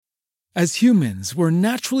As humans, we're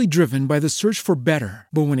naturally driven by the search for better.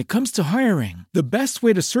 But when it comes to hiring, the best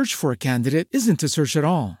way to search for a candidate isn't to search at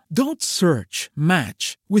all. Don't search,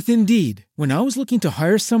 match with Indeed. When I was looking to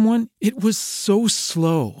hire someone, it was so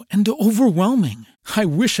slow and overwhelming. I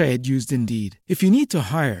wish I had used Indeed. If you need to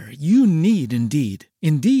hire, you need Indeed.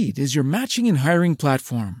 Indeed is your matching and hiring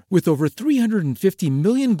platform with over 350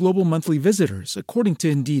 million global monthly visitors, according to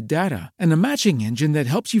Indeed data, and a matching engine that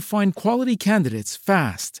helps you find quality candidates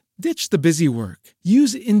fast. Ditch the busy work.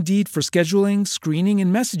 Use Indeed for scheduling, screening,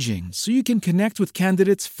 and messaging so you can connect with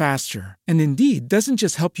candidates faster. And Indeed doesn't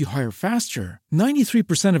just help you hire faster.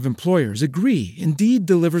 93% of employers agree Indeed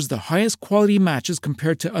delivers the highest quality matches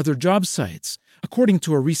compared to other job sites, according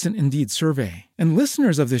to a recent Indeed survey. And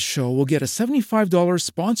listeners of this show will get a $75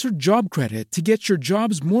 sponsored job credit to get your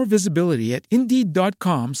jobs more visibility at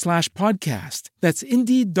Indeed.com/podcast. That's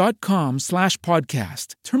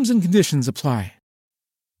Indeed.com/podcast. Terms and conditions apply.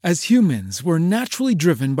 As humans, we're naturally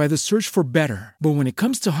driven by the search for better. But when it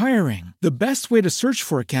comes to hiring, the best way to search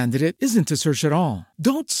for a candidate isn't to search at all.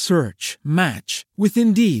 Don't search, match with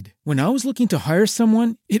Indeed. When I was looking to hire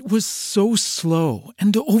someone, it was so slow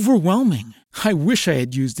and overwhelming. I wish I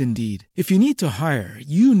had used Indeed. If you need to hire,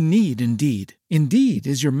 you need Indeed. Indeed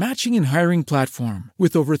is your matching and hiring platform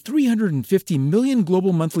with over 350 million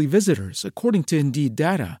global monthly visitors, according to Indeed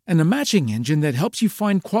data, and a matching engine that helps you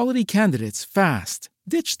find quality candidates fast.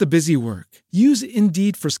 Ditch the busy work. Use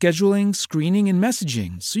Indeed for scheduling, screening, and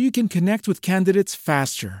messaging so you can connect with candidates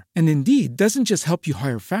faster. And Indeed doesn't just help you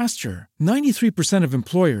hire faster. 93% of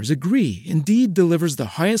employers agree Indeed delivers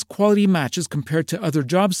the highest quality matches compared to other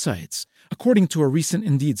job sites, according to a recent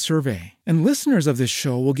Indeed survey. And listeners of this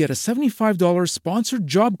show will get a $75 sponsored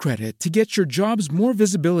job credit to get your jobs more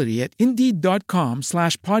visibility at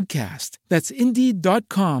Indeed.com/podcast. That's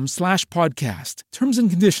Indeed.com/podcast. Terms and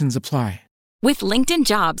conditions apply. With LinkedIn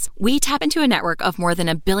Jobs, we tap into a network of more than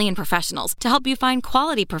 1 billion professionals to help you find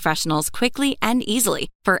quality professionals quickly and easily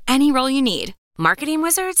for any role you need. Marketing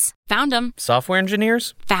wizards? Found them. Software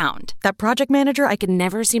engineers? Found. That project manager I could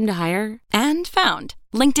never seem to hire? And found.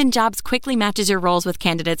 LinkedIn Jobs quickly matches your roles with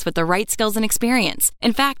candidates with the right skills and experience.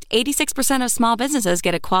 In fact, 86% of small businesses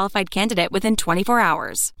get a qualified candidate within 24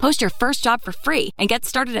 hours. Post your first job for free and get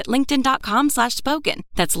started at linkedin.com/spoken.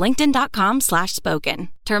 That's linkedin.com/spoken.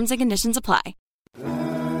 Terms and conditions apply.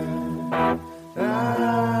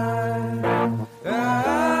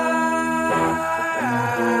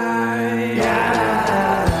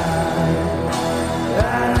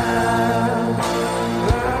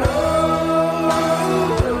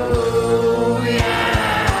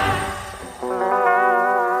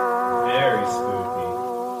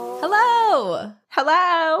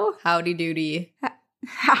 Hello. Howdy doody. Oh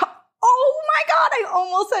my God, I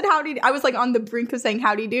almost said howdy. I was like on the brink of saying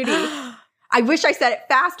howdy doody. I wish I said it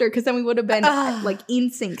faster because then we would have been like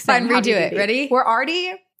in sync. Fine, redo it. Ready? We're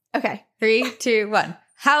already? Okay. 3, 2, 1.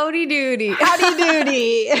 Howdy doody. Howdy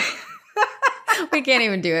doody. We can't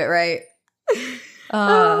even do it right.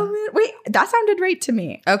 Oh, man. Wait, that sounded right to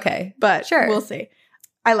me. Okay. But sure. We'll see.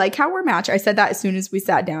 I like how we're matched. I said that as soon as we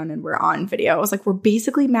sat down and we're on video. I was like, we're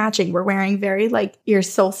basically matching. We're wearing very like your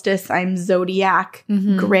solstice, I'm zodiac,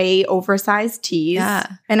 gray oversized tees. Yeah.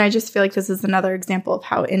 And I just feel like this is another example of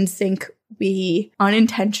how in sync we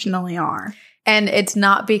unintentionally are. And it's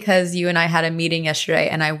not because you and I had a meeting yesterday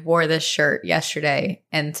and I wore this shirt yesterday.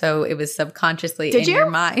 And so it was subconsciously in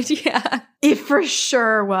your mind. Yeah. It for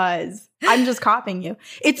sure was. I'm just copying you.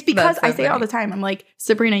 It's because I say it all the time. I'm like,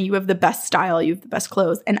 Sabrina, you have the best style. You have the best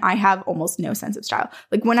clothes. And I have almost no sense of style.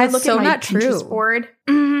 Like when I look at my Pinterest board.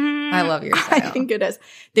 I love your style. I think it is.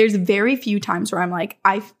 There's very few times where I'm like,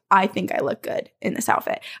 I think I look good in this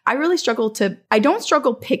outfit. I really I don't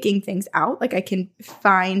struggle picking things out. Like I can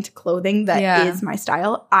find clothing that is my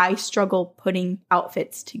style. I struggle putting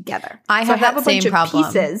outfits together. I have a bunch of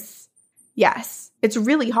pieces. Yes. It's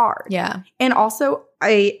really hard. Yeah. And also,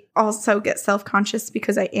 I also get self-conscious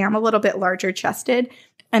because I am a little bit larger chested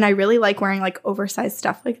and I really like wearing like oversized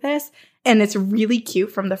stuff like this. And it's really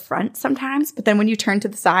cute from the front sometimes. But then when you turn to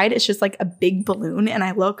the side, it's just like a big balloon and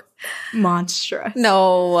I look monstrous.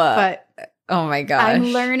 No. But oh my gosh.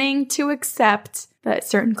 I'm learning to accept that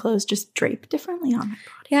certain clothes just drape differently on my body.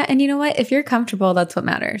 Yeah. And you know what? If you're comfortable, that's what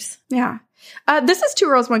matters. Yeah. This is Two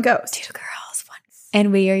Girls, One Ghost. Two Girls.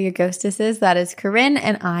 And we are your ghostesses. That is Corinne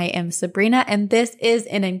and I am Sabrina. And this is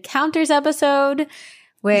an Encounters episode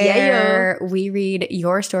where we read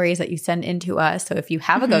your stories that you send in to us. So if you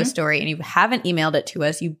have a ghost story and you haven't emailed it to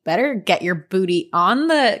us, you better get your booty on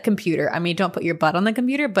the computer. I mean, don't put your butt on the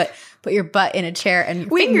computer, but put your butt in a chair and your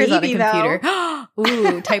fingers on a computer.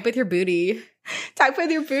 Ooh, type with your booty. Tap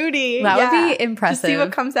with your booty. That would be impressive. Just see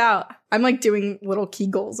what comes out. I'm like doing little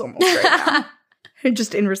Kegels almost right now.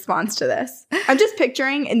 Just in response to this. I'm just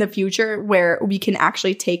picturing in the future where we can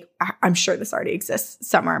actually take, I'm sure this already exists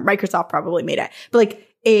somewhere. Microsoft probably made it. But like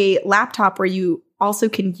a laptop where you also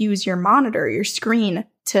can use your monitor, your screen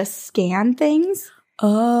to scan things.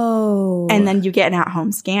 Oh. And then you get an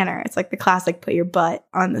at-home scanner. It's like the classic put your butt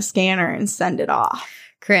on the scanner and send it off.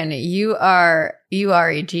 Corinne, you are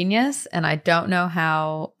a genius, and I don't know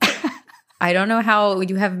how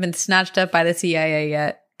you haven't been snatched up by the CIA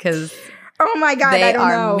yet, because oh my God, they I don't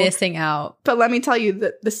are know. missing out. But let me tell you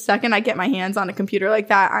that the second I get my hands on a computer like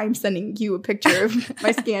that, I'm sending you a picture of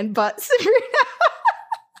my scanned butt, Sabrina.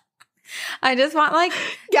 I just want like,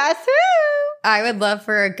 guess who? I would love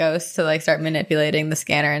for a ghost to like start manipulating the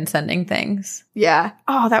scanner and sending things. Yeah.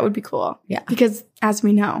 Oh, that would be cool. Yeah. Because as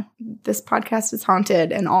we know, this podcast is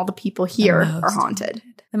haunted and all the people here are haunted.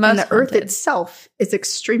 And the earth itself is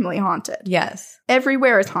extremely haunted. Yes.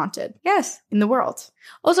 Everywhere is haunted. Yes. In the world.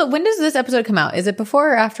 Also, when does this episode come out? Is it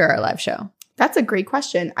before or after our live show? That's a great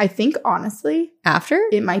question. I think, honestly, after?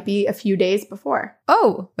 It might be a few days before.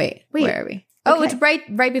 Oh, wait. Where are we? Oh, okay. It's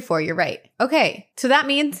right before. You're right. Okay. So that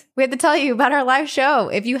means we have to tell you about our live show.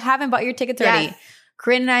 If you haven't bought your tickets already,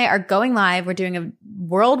 Corinne and I are going live. We're doing a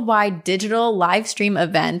worldwide digital live stream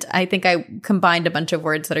event. I think I combined a bunch of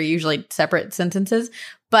words that are usually separate sentences,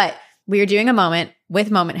 but we are doing a moment with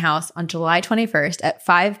Moment House on July 21st at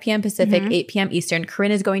 5 p.m. Pacific, 8 p.m. Eastern.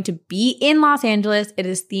 Corinne is going to be in Los Angeles. It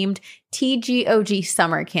is themed TGOG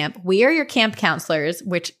Summer Camp. We are your camp counselors,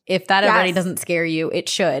 which if that already doesn't scare you, it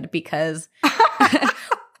should, because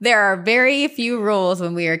there are very few rules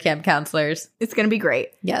when we are camp counselors. It's going to be great.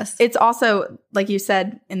 Yes. It's also, like you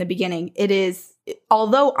said in the beginning, it is,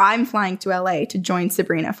 although I'm flying to LA to join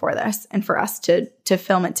Sabrina for this and for us to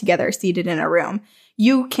film it together seated in a room,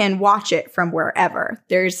 you can watch it from wherever.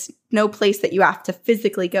 There's no place that you have to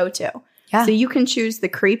physically go to. Yeah. So you can choose the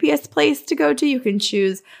creepiest place to go to. You can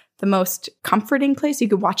choose the most comforting place. You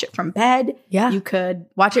could watch it from bed. Yeah. You could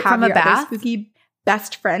watch it from a bath. Spooky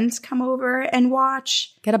best friends come over and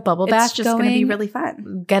watch. Get a bubble bath. It's just going to be really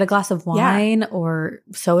fun. Get a glass of wine or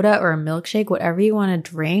soda or a milkshake, whatever you want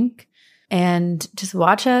to drink. And just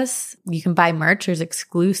watch us. You can buy merch. There's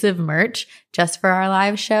exclusive merch just for our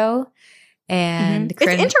live show. And it's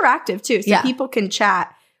interactive too. So people can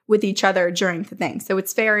chat with each other during the thing. So it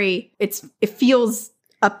feels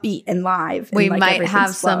upbeat and live. We and might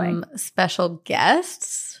have some special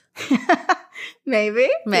guests. Maybe.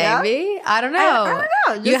 Yeah. I don't know. I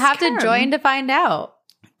don't know. You have to join to find out.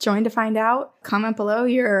 Join to find out. Comment below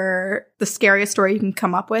the scariest story you can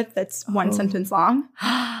come up with that's one sentence long.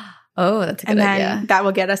 Oh, that's a good idea. And then that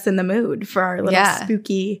will get us in the mood for our little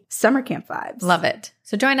spooky summer camp vibes. Love it.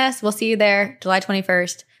 So join us. We'll see you there July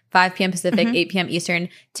 21st, 5 p.m. Pacific, 8 p.m. Eastern.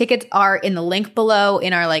 Tickets are in the link below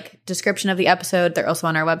in our description of the episode. They're also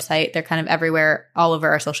on our website. They're kind of everywhere, all over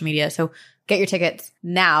our social media. So get your tickets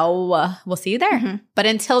now. We'll see you there. But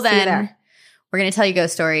until then, we're going to tell you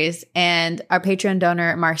ghost stories. And our Patreon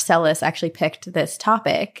donor, Marcellus, actually picked this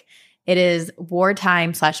topic. It is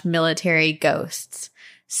wartime/military ghosts.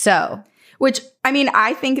 So, which, I mean,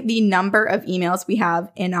 I think the number of emails we have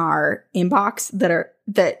in our inbox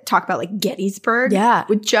that talk about like Gettysburg,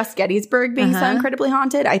 with just Gettysburg being so incredibly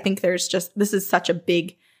haunted, I think this is such a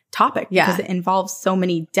big topic because it involves so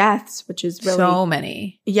many deaths, which is really so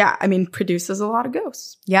many. Yeah, I mean, produces a lot of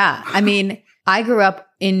ghosts. Yeah, I mean, I grew up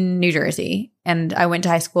in New Jersey and I went to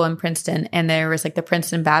high school in Princeton, and there was like the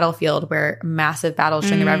Princeton battlefield where massive battles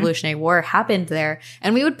during the Revolutionary War happened there,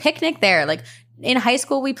 and we would picnic there. Like, in high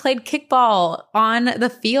school, we played kickball on the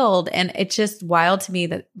field, and it's just wild to me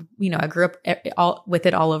that, I grew up with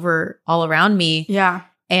it all around me. Yeah.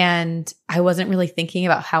 And I wasn't really thinking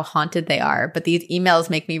about how haunted they are. But these emails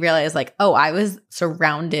make me realize I was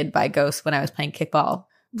surrounded by ghosts when I was playing kickball.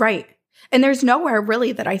 Right. And there's nowhere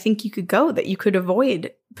really that I think you could go that you could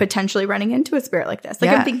avoid potentially running into a spirit like this.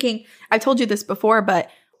 I'm thinking, I've told you this before, but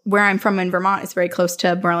where I'm from in Vermont is very close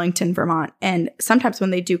to Burlington, Vermont. And sometimes when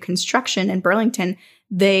they do construction in Burlington,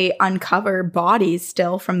 they uncover bodies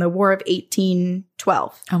still from the War of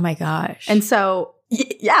 1812. Oh my gosh. And so,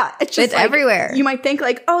 it's just everywhere. You might think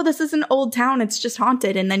oh, this is an old town. It's just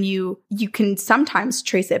haunted. And then you can sometimes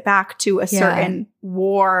trace it back to a certain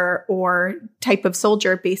war or type of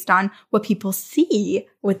soldier based on what people see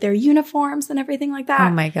with their uniforms and everything like that. Oh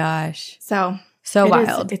my gosh. So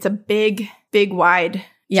wild. It's a big, wide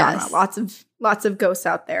Yes. genre. Lots of ghosts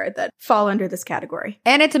out there that fall under this category.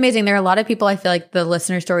 And it's amazing. There are a lot of people, I feel like the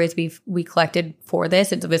listener stories we collected for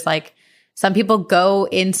this, it was some people go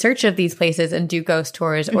in search of these places and do ghost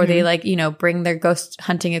tours, or they like, you know, bring their ghost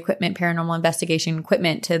hunting equipment, paranormal investigation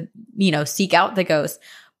equipment to, you know, seek out the ghosts.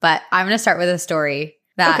 But I'm going to start with a story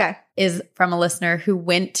that is from a listener who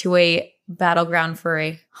went to a battleground for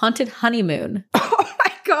a haunted honeymoon. Oh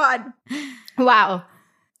my God. Wow.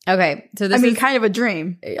 Okay. So this is kind of a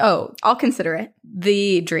dream. Oh, I'll consider it.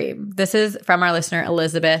 The dream. This is from our listener,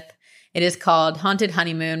 Elizabeth. It is called Haunted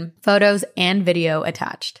Honeymoon, photos and video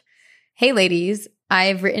attached. Hey, ladies.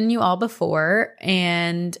 I've written you all before,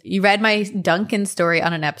 and you read my Duncan story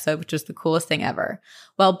on an episode, which was the coolest thing ever.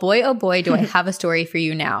 Well, boy, oh boy, do I have a story for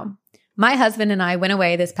you now. My husband and I went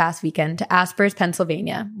away this past weekend to Aspers,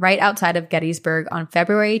 Pennsylvania, right outside of Gettysburg on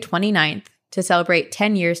February 29th to celebrate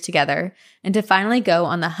 10 years together and to finally go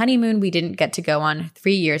on the honeymoon we didn't get to go on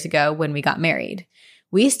 3 years ago when we got married.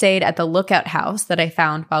 We stayed at the Lookout House that I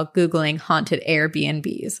found while Googling haunted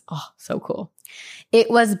Airbnbs. Oh, so cool. It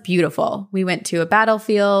was beautiful. We went to a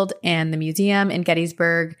battlefield and the museum in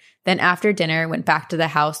Gettysburg. Then after dinner, went back to the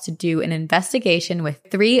house to do an investigation with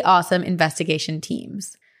 3 awesome investigation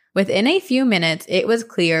teams. Within a few minutes, it was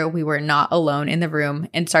clear we were not alone in the room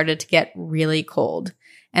and started to get really cold.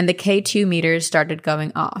 And the K2 meters started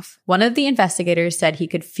going off. One of the investigators said he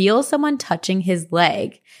could feel someone touching his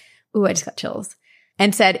leg. Ooh, I just got chills.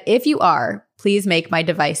 And said, if you are, please make my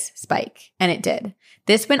device spike. And it did.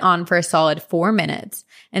 This went on for a solid 4 minutes,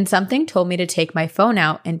 and something told me to take my phone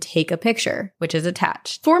out and take a picture, which is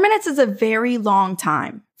attached. 4 minutes is a very long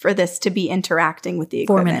time for this to be interacting with the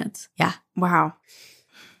equipment. 4 minutes. Yeah. Wow.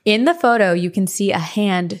 In the photo, you can see a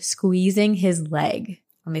hand squeezing his leg.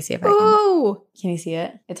 Let me see if I can. Ooh. Can you see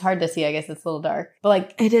it? It's hard to see. I guess it's a little dark. But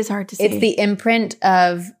like, it is hard to see. It's the imprint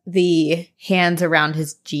of the hands around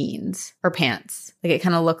his jeans or pants. Like it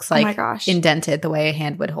kind of looks like indented the way a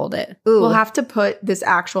hand would hold it. Ooh. We'll have to put this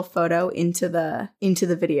actual photo into the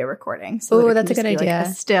video recording. So that's a good idea. Like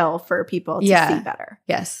a still for people to see better.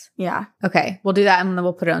 Yes. Yeah. Okay. We'll do that and then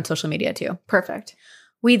we'll put it on social media too. Perfect.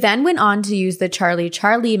 We then went on to use the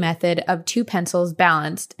Charlie method of 2 pencils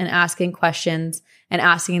balanced and asking questions and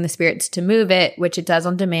asking the spirits to move it, which it does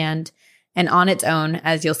on demand and on its own,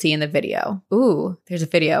 as you'll see in the video. Ooh, there's a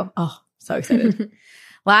video. Oh, so excited.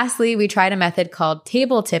 Lastly, we tried a method called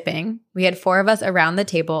table tipping. We had 4 of us around the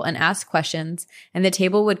table and asked questions, and the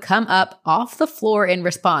table would come up off the floor in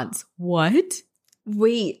response. What?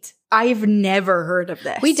 Wait. I've never heard of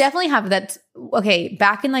this. We definitely have that. Okay,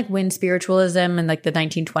 back in like when spiritualism and like the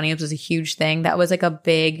 1920s was a huge thing, that was like a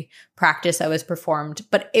big practice that was performed,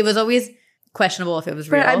 but it was always questionable if it was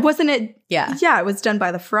real. But wasn't it? Yeah. Yeah, it was done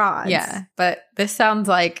by the frauds. Yeah, but this sounds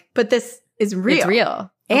like. But this is real. It's real.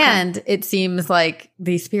 Okay. And it seems like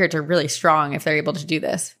these spirits are really strong if they're able to do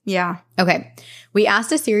this. Yeah. Okay. We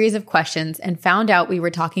asked a series of questions and found out we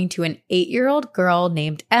were talking to an 8-year-old girl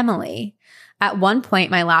named Emily. At one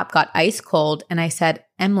point, my lap got ice cold, and I said,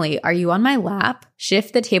 Emily, are you on my lap?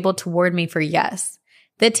 Shift the table toward me for yes.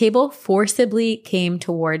 The table forcibly came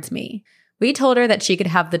towards me. We told her that she could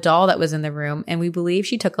have the doll that was in the room, and we believe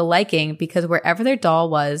she took a liking because wherever their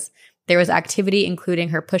doll was, there was activity, including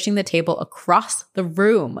her pushing the table across the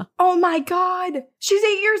room. Oh my God. She's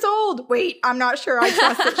 8 years old. Wait, I'm not sure I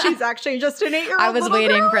trust that she's actually just an 8-year-old. I was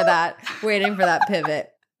waiting for that pivot.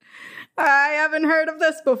 I haven't heard of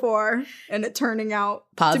this before, and it turning out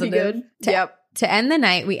positive. To be good. Yep. To end the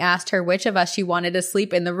night, we asked her which of us she wanted to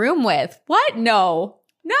sleep in the room with. What? No.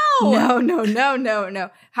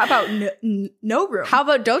 No. How about no room? How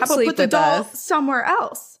about don't sleep put the with doll us somewhere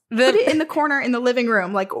else? Put it in the corner in the living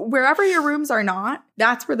room, like wherever your rooms are not.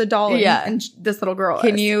 That's where the doll and this little girl is.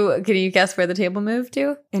 Can you guess where the table moved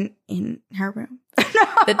to? In her room.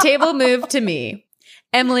 The table moved to me.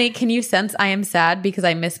 Emily, can you sense I am sad because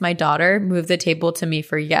I miss my daughter? Move the table to me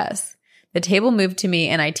for yes. The table moved to me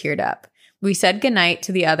and I teared up. We said goodnight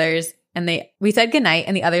to the others and the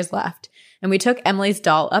others left. And we took Emily's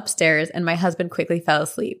doll upstairs and my husband quickly fell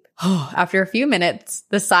asleep. After a few minutes,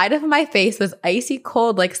 the side of my face was icy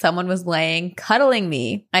cold like someone was cuddling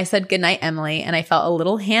me. I said goodnight, Emily, and I felt a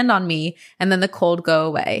little hand on me and then the cold go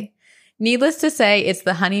away. Needless to say, it's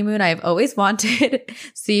the honeymoon I've always wanted.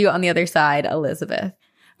 See you on the other side, Elizabeth.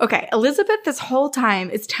 Okay, Elizabeth this whole time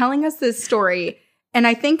is telling us this story, and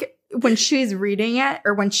I think when she's reading it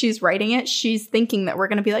or when she's writing it, she's thinking that we're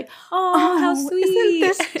going to be like, oh, how sweet. Isn't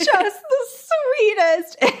this just the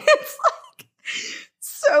sweetest? And it's like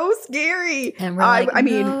so scary. And we're like, I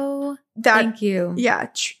mean, no, thank you. Yeah,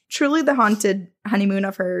 truly the haunted honeymoon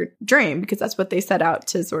of her dream, because that's what they set out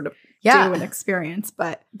to sort of do an experience.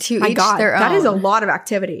 But to my each God, their own. that is a lot of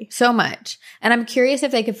activity. So much. And I'm curious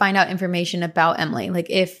if they could find out information about Emily. Like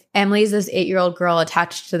if Emily's this 8-year-old girl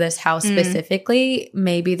attached to this house specifically,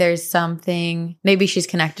 maybe there's something, maybe she's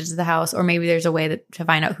connected to the house, or maybe there's a way to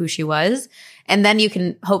find out who she was. And then you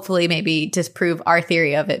can hopefully maybe disprove our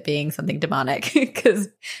theory of it being something demonic, because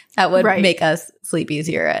that would make us sleep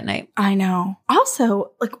easier at night. I know.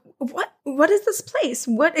 Also, like, what is this place?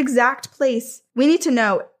 What exact place? We need to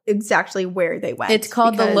know exactly where they went. It's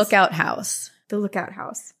called the Lookout House. The Lookout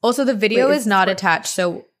House. Also, the video is not attached.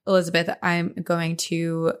 So, Elizabeth, I'm going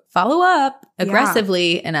to follow up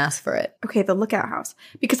aggressively and ask for it. Okay, the Lookout House.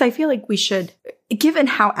 Because I feel like we should, given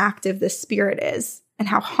how active this spirit is and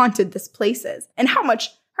how haunted this place is and how much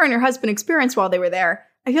her and her husband experienced while they were there,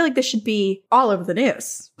 I feel like this should be all over the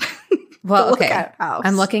news. Well, okay. Lookout House.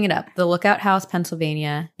 I'm looking it up. The Lookout House,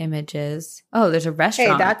 Pennsylvania. Images. Oh, there's a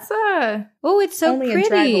restaurant. Hey, that's it's so only pretty. a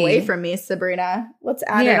drag away from me, Sabrina. Let's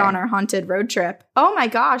add it on our haunted road trip. Oh my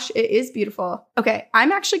gosh, it is beautiful. Okay,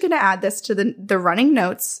 I'm actually going to add this to the running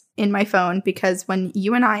notes in my phone, because when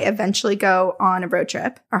you and I eventually go on a road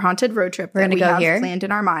trip, our haunted road trip, we're going to go here planned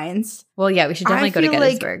in our minds. Well, yeah, we should definitely go to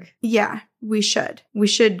Gettysburg. Yeah, we should. We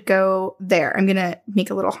should go there. I'm going to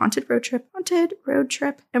make a little haunted road trip,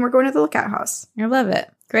 and we're going to the Lookout House. I love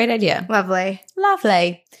it. Great idea. Lovely.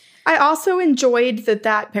 I also enjoyed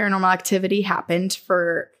that paranormal activity happened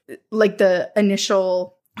for like the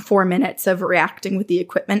initial 4 minutes of reacting with the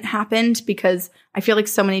equipment happened, because I feel like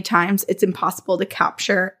so many times it's impossible to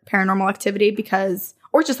capture paranormal activity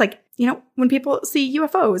or just like, when people see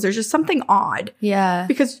UFOs, there's just something odd. Yeah.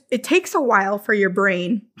 Because it takes a while for your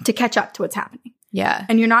brain to catch up to what's happening. Yeah.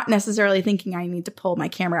 And you're not necessarily thinking, I need to pull my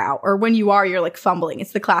camera out. Or when you are, you're like fumbling.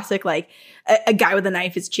 It's the classic, like a guy with a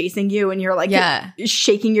knife is chasing you and you're like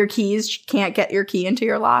shaking your keys, can't get your key into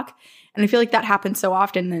your lock. And I feel like that happens so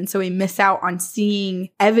often. And so we miss out on seeing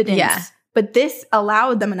evidence. Yeah. But this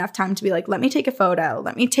allowed them enough time to be like, let me take a photo.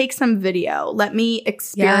 Let me take some video. Let me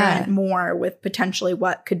experiment more with potentially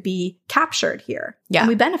what could be captured here. Yeah. And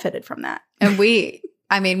we benefited from that. And we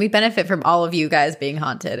benefit from all of you guys being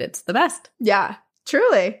haunted. It's the best. Yeah,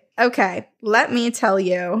 truly. Okay, let me tell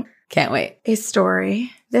you. Can't wait. A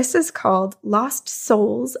story. This is called Lost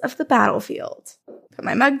Souls of the Battlefield. Put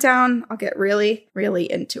my mug down. I'll get really, really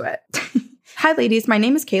into it. Hi, ladies. My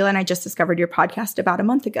name is Kayla, and I just discovered your podcast about a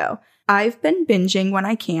month ago. I've been binging when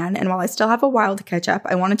I can, and while I still have a while to catch up,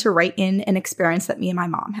 I wanted to write in an experience that me and my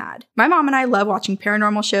mom had. My mom and I love watching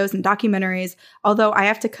paranormal shows and documentaries, although I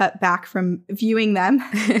have to cut back from viewing them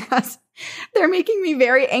because they're making me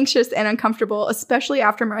very anxious and uncomfortable, especially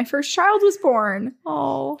after my first child was born.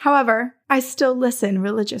 Oh. However, I still listen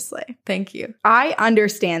religiously. Thank you. I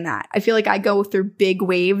understand that. I feel like I go through big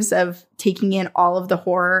waves of taking in all of the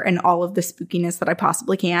horror and all of the spookiness that I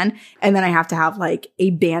possibly can. And then I have to have like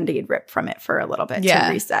a Band-Aid rip from it for a little bit to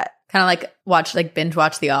reset. Kind of like binge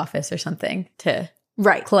watch The Office or something to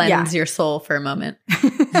cleanse your soul for a moment.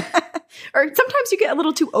 Or sometimes you get a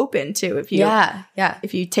little too open too if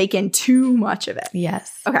you take in too much of it.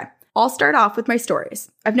 Yes. Okay. I'll start off with my stories.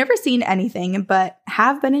 I've never seen anything, but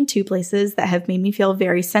have been in 2 places that have made me feel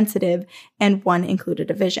very sensitive, and one included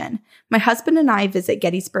a vision. My husband and I visit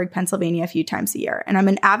Gettysburg, Pennsylvania a few times a year, and I'm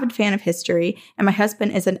an avid fan of history, and my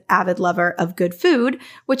husband is an avid lover of good food,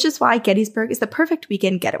 which is why Gettysburg is the perfect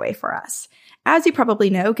weekend getaway for us. As you probably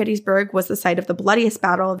know, Gettysburg was the site of the bloodiest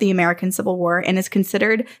battle of the American Civil War and is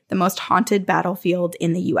considered the most haunted battlefield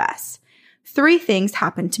in the U.S. 3 things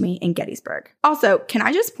happened to me in Gettysburg. Also, can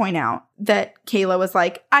I just point out that Kayla was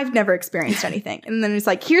like, I've never experienced anything. And then it's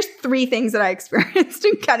like, here's 3 things that I experienced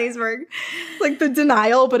in Gettysburg. Like the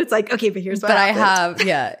denial, but it's like, okay, but here's what happened. I have,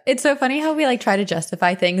 yeah. It's so funny how we like try to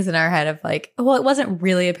justify things in our head of like, well, it wasn't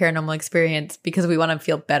really a paranormal experience because we want to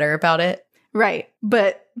feel better about it. Right.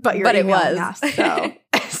 But it was. Us, so.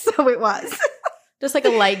 So it was. Just like a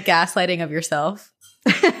light gaslighting of yourself.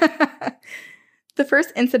 The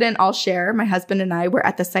first incident I'll share, my husband and I were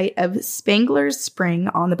at the site of Spangler's Spring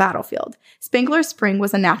on the battlefield. Spangler's Spring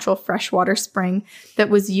was a natural freshwater spring that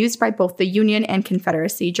was used by both the Union and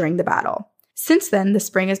Confederacy during the battle. Since then, the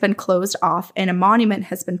spring has been closed off and a monument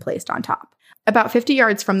has been placed on top. About 50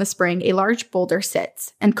 yards from the spring, a large boulder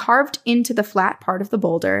sits, and carved into the flat part of the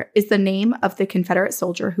boulder is the name of the Confederate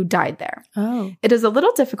soldier who died there. Oh. It is a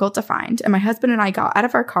little difficult to find, and my husband and I got out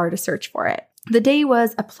of our car to search for it. The day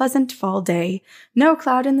was a pleasant fall day, no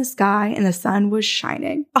cloud in the sky, and the sun was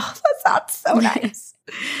shining. Oh, that sounds so nice.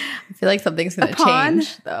 I feel like something's going to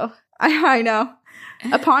change, though. I know.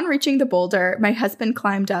 Upon reaching the boulder, my husband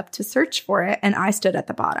climbed up to search for it, and I stood at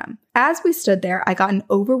the bottom. As we stood there, I got an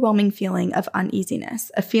overwhelming feeling of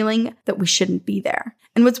uneasiness, a feeling that we shouldn't be there.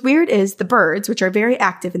 And what's weird is the birds, which are very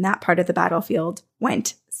active in that part of the battlefield,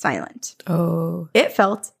 went silent. Oh. It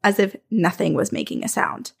felt as if nothing was making a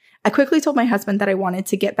sound. I quickly told my husband that I wanted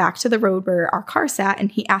to get back to the road where our car sat,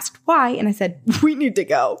 and he asked why, and I said, we need to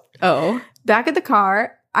go. Oh. Back at the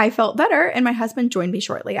car, I felt better, and my husband joined me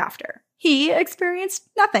shortly after. He experienced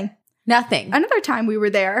nothing. Nothing. Another time we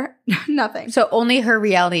were there, nothing. So only her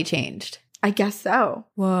reality changed. I guess so.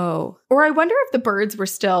 Whoa. Or I wonder if the birds were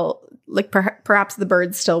still, like perhaps the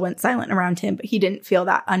birds still went silent around him, but he didn't feel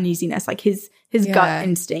that uneasiness. Like his gut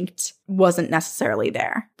instinct wasn't necessarily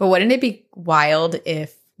there. But wouldn't it be wild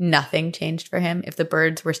if nothing changed for him? If the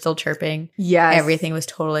birds were still chirping? Yes. Everything was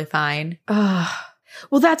totally fine.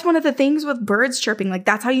 Well, that's one of the things with birds chirping. Like,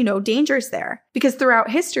 that's how you know danger's there. Because throughout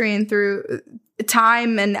history and through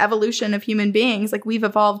time and evolution of human beings, like, we've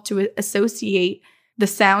evolved to associate the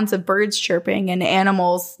sounds of birds chirping and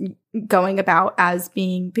animals going about as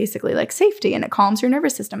being basically like safety, and it calms your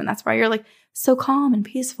nervous system. And that's why you're like so calm and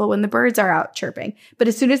peaceful when the birds are out chirping. But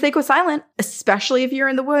as soon as they go silent, especially if you're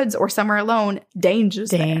in the woods or somewhere alone,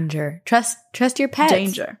 danger. Trust your pets.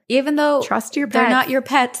 Danger. Even though trust your pets. They're not your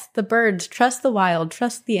pets, the birds. Trust the wild.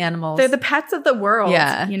 Trust the animals. They're the pets of the world.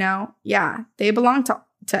 Yeah. You know? Yeah. They belong to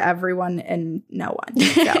everyone and no one.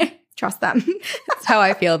 So trust them. That's how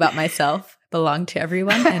I feel about myself. Belong to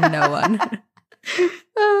everyone and no one.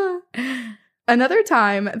 Another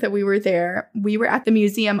time that we were there, we were at the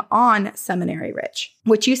museum on Seminary Ridge,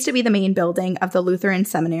 which used to be the main building of the Lutheran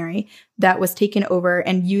seminary that was taken over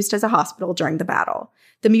and used as a hospital during the battle.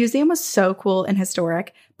 The museum was so cool and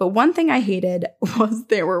historic, but one thing I hated was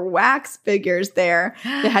there were wax figures there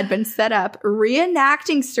that had been set up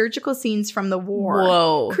reenacting surgical scenes from the war.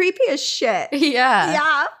 Whoa. Creepy as shit. Yeah.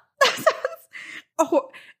 Yeah.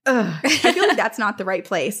 I feel like that's not the right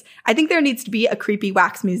place. I think there needs to be a creepy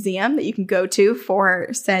wax museum that you can go to for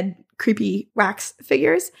said creepy wax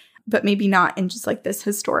figures, but maybe not in just like this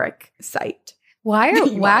historic site. Why are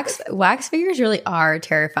wax figures really are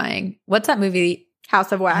terrifying? What's that movie?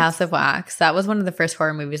 House of Wax. House of Wax. That was one of the first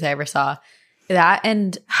horror movies I ever saw. That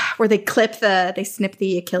and where they snip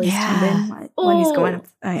the Achilles tendon when he's going up.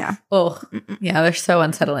 Oh yeah. Oh yeah, they're so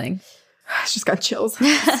unsettling. I just got chills.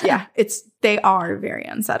 Yeah, they are very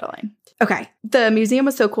unsettling. Okay, the museum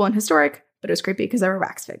was so cool and historic, but it was creepy because there were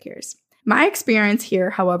wax figures. My experience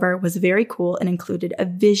here, however, was very cool and included a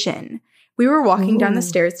vision. We were walking down the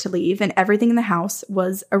stairs to leave, and everything in the house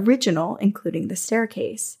was original, including the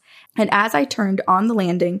staircase. And as I turned on the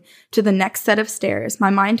landing to the next set of stairs, my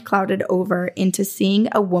mind clouded over into seeing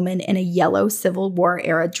a woman in a yellow Civil War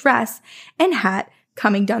era dress and hat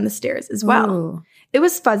coming down the stairs as well. Ooh. It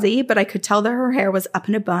was fuzzy, but I could tell that her hair was up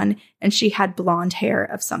in a bun and she had blonde hair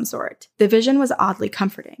of some sort. The vision was oddly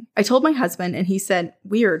comforting. I told my husband and he said,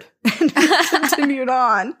 weird, and continued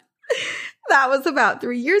on. That was about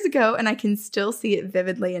 3 years ago, and I can still see it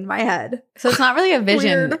vividly in my head. So it's not really a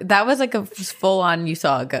vision. Weird. That was like a full-on you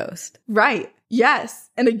saw a ghost. Right. Yes.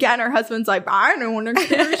 And again, her husband's like, I don't want to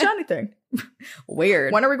experience anything.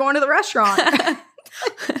 Weird. When are we going to the restaurant?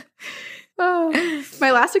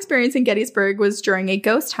 My last experience in Gettysburg was during a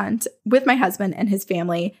ghost hunt with my husband and his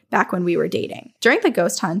family back when we were dating. During the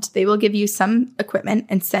ghost hunt, they will give you some equipment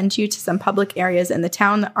and send you to some public areas in the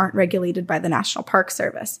town that aren't regulated by the National Park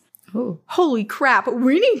Service. Ooh. Holy crap,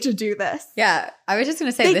 we need to do this. Yeah, I was just going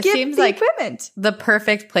to say, this seems like equipment. The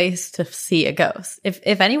perfect place to see a ghost.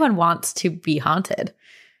 If anyone wants to be haunted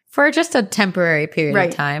for just a temporary period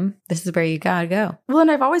of time, this is where you gotta go. Well,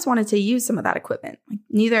 and I've always wanted to use some of that equipment. Like,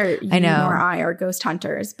 neither you nor I are ghost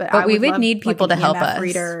hunters, but we would need people to help us.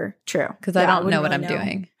 Reader. True. Because I don't know what I'm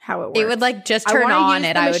doing. How it works. It would like just turn on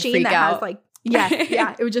and I would freak out. Has, like,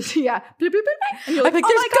 yeah. It would just, yeah. Bloop, bloop, bloop, and you're like, like,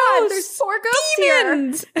 oh my God, there's 4 ghosts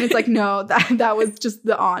demons here. And it's like, no, that was just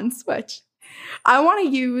the on switch. I want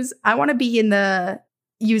to use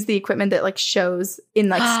the equipment that like shows in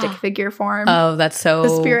like stick figure form. Oh, that's so the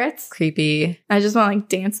spirits. Creepy. I just want to like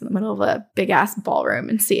dance in the middle of a big ass ballroom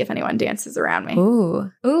and see if anyone dances around me.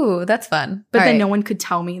 Ooh, that's fun. But then no one could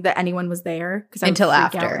tell me that anyone was there because until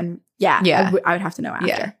after. I would have to know after.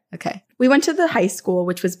 Yeah. Okay. We went to the high school,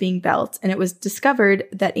 which was being built, and it was discovered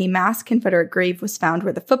that a mass Confederate grave was found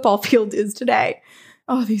where the football field is today.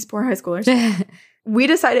 Oh, these poor high schoolers. We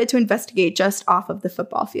decided to investigate just off of the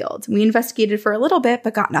football field. We investigated for a little bit,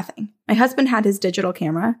 but got nothing. My husband had his digital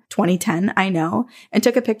camera, 2010, I know, and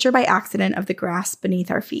took a picture by accident of the grass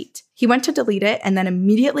beneath our feet. He went to delete it and then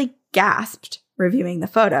immediately gasped, reviewing the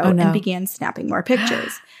photo, and began snapping more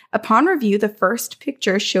pictures. Upon review, the first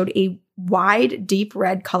picture showed a wide, deep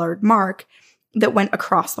red colored mark that went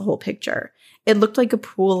across the whole picture. It looked like a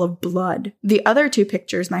pool of blood. The other 2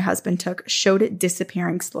 pictures my husband took showed it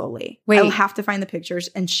disappearing slowly. Wait. I'll have to find the pictures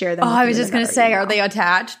and share them. I was just going to say, are they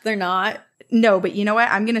attached? They're not. No, but you know what?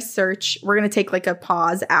 I'm going to search. We're going to take like a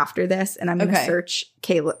pause after this, and I'm going to search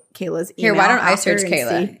Kayla's email. Here, why don't I search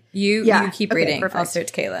Kayla? You keep reading. Perfect. I'll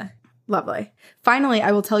search Kayla. Lovely. Finally,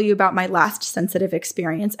 I will tell you about my last sensitive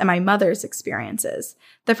experience and my mother's experiences.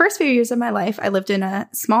 The first few years of my life, I lived in a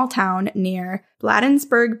small town near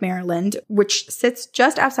Bladensburg, Maryland, which sits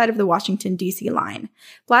just outside of the Washington, D.C. line.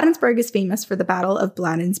 Bladensburg is famous for the Battle of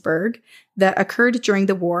Bladensburg that occurred during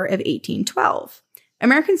the War of 1812.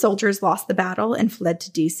 American soldiers lost the battle and fled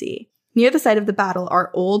to D.C. Near the site of the battle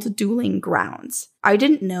are old dueling grounds. I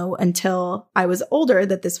didn't know until I was older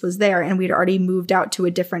that this was there, and we'd already moved out to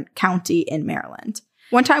a different county in Maryland.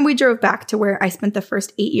 One time we drove back to where I spent the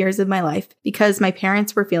first 8 years of my life because my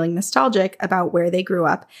parents were feeling nostalgic about where they grew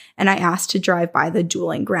up, and I asked to drive by the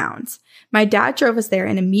dueling grounds. My dad drove us there,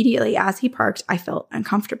 and immediately as he parked, I felt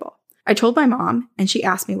uncomfortable. I told my mom, and she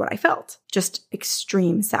asked me what I felt. Just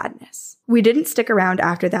extreme sadness. We didn't stick around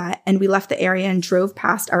after that, and we left the area and drove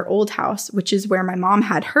past our old house, which is where my mom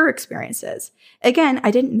had her experiences. Again,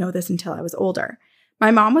 I didn't know this until I was older. My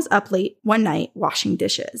mom was up late one night washing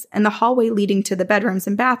dishes, and the hallway leading to the bedrooms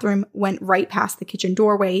and bathroom went right past the kitchen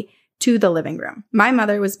doorway to the living room. My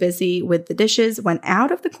mother was busy with the dishes when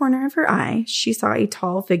out of the corner of her eye, she saw a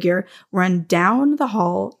tall figure run down the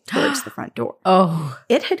hall towards the front door. Oh.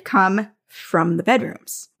 It had come from the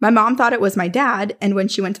bedrooms. My mom thought it was my dad, and when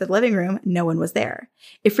she went to the living room, no one was there.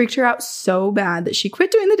 It freaked her out so bad that she quit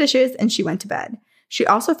doing the dishes and she went to bed. She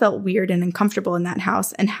also felt weird and uncomfortable in that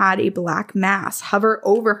house and had a black mass hover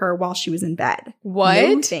over her while she was in bed. What?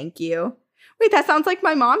 No, thank you. Wait, that sounds like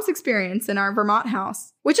my mom's experience in our Vermont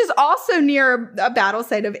house, which is also near a battle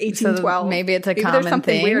site of 1812. So maybe it's a common there's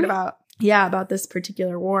something thing. weird about this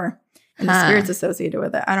particular war and the spirits associated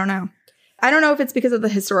with it. I don't know. I don't know if it's because of the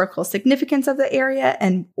historical significance of the area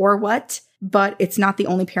or what, but it's not the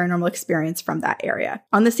only paranormal experience from that area.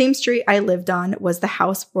 On the same street I lived on was the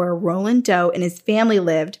house where Roland Doe and his family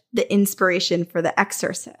lived, the inspiration for The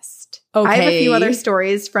Exorcist. Okay. I have a few other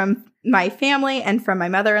stories from my family and from my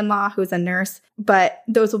mother-in-law, who's a nurse, but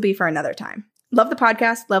those will be for another time. Love the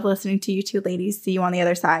podcast. Love listening to you two ladies. See you on the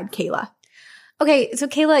other side. Kayla. Okay, so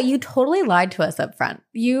Kayla, you totally lied to us up front.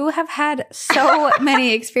 You have had so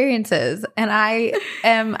many experiences, and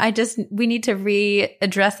we need to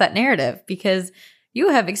readdress that narrative because you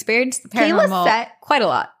have experienced the paranormal quite a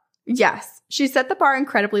lot. Yes. She set the bar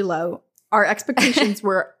incredibly low. Our expectations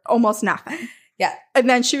were almost nothing. Yeah. And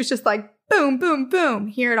then she was just like, boom, boom, boom.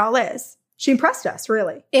 Here it all is. She impressed us,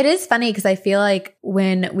 really. It is funny because I feel like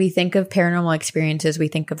when we think of paranormal experiences, we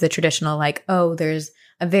think of the traditional like, oh, there's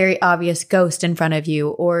a very obvious ghost in front of you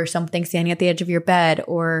or something standing at the edge of your bed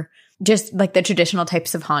or just like the traditional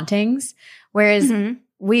types of hauntings. Whereas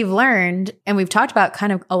we've learned and we've talked about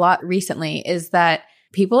kind of a lot recently is that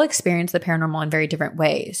people experience the paranormal in very different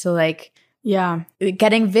ways. So like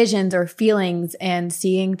getting visions or feelings and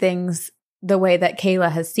seeing things the way that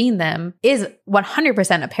Kayla has seen them is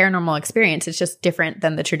 100% a paranormal experience. It's just different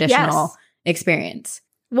than the traditional experience.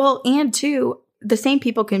 Well, and too, the same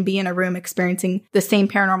people can be in a room experiencing the same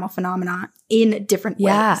paranormal phenomena in different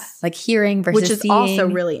ways. Like hearing versus which is seeing. Also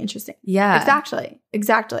really interesting. Yeah.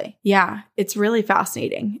 Exactly. Yeah. It's really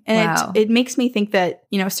fascinating. And it makes me think that,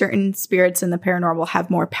 certain spirits in the paranormal have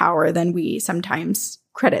more power than we sometimes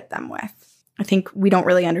credit them with. I think we don't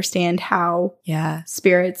really understand how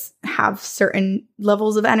spirits have certain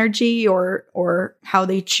levels of energy or how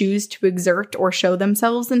they choose to exert or show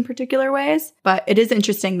themselves in particular ways. But it is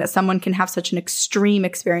interesting that someone can have such an extreme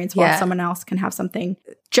experience while someone else can have something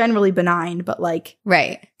generally benign, but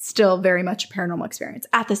still very much a paranormal experience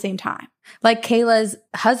at the same time. Like Kayla's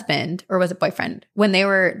husband, or was it boyfriend? When they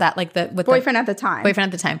were boyfriend at the time.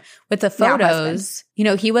 With the photos,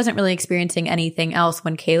 he wasn't really experiencing anything else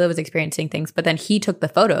when Kayla was experiencing things, but then he took the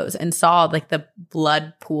photos and saw like the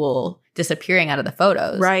blood pool disappearing out of the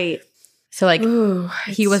photos. Right. So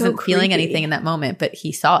he wasn't feeling anything in that moment, but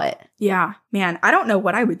he saw it. Yeah. Man, I don't know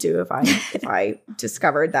what I would do if I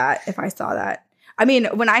discovered that, if I saw that. I mean,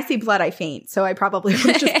 when I see blood, I faint. So I probably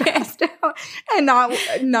would just pass out and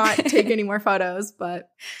not take any more photos. But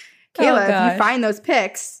Kayla, if you find those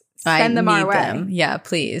pics, send them our way. Yeah,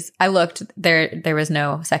 please. I looked. There was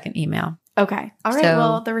no second email. Okay. All right.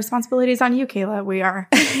 Well, the responsibility is on you, Kayla. We are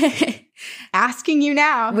asking you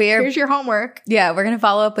now. Here's your homework. Yeah, we're going to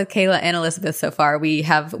follow up with Kayla and Elizabeth so far. We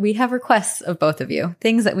have requests of both of you,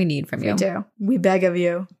 things that we need from you. We do. We beg of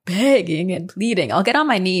you. Begging and pleading. I'll get on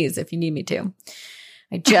my knees if you need me to.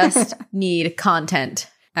 I just need content.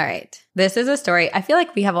 All right. This is a story. I feel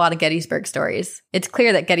like we have a lot of Gettysburg stories. It's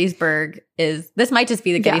clear that Gettysburg this might just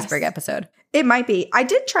be the Gettysburg episode. It might be. I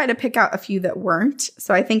did try to pick out a few that weren't.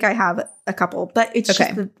 So I think I have a couple, but it's just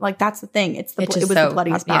that's the thing. It was the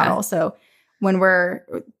bloodiest battle. Yeah. So when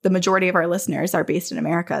the majority of our listeners are based in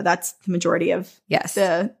America, that's the majority of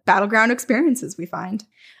the battleground experiences we find.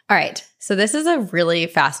 All right. So this is a really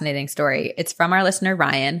fascinating story. It's from our listener,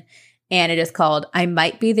 Ryan. And it is called, I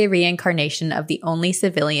Might Be the Reincarnation of the Only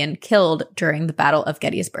Civilian Killed During the Battle of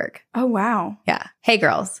Gettysburg. Oh, wow. Yeah. Hey,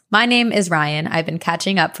 girls. My name is Ryan. I've been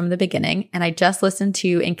catching up from the beginning, and I just listened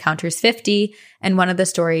to Encounters 50, and one of the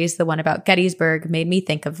stories, the one about Gettysburg, made me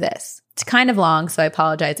think of this. It's kind of long, so I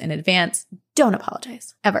apologize in advance. Don't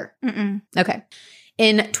apologize. Ever. Mm-mm. Okay.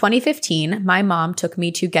 In 2015, my mom took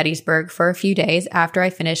me to Gettysburg for a few days after I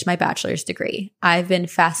finished my bachelor's degree. I've been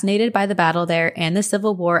fascinated by the battle there and the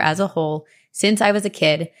Civil War as a whole since I was a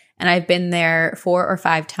kid, and I've been there 4 or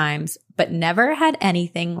 5 times, but never had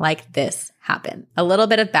anything like this happen. A little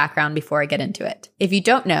bit of background before I get into it. If you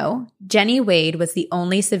don't know, Jenny Wade was the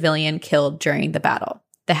only civilian killed during the battle.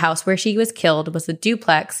 The house where she was killed was a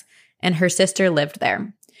duplex, and her sister lived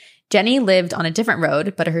there. Jenny lived on a different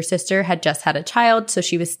road, but her sister had just had a child, so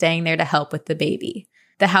she was staying there to help with the baby.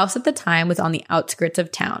 The house at the time was on the outskirts of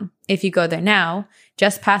town. If you go there now,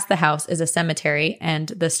 just past the house is a cemetery and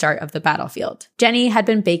the start of the battlefield. Jenny had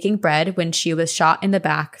been baking bread when she was shot in the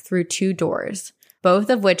back through 2 doors, both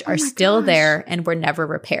of which are still there and were never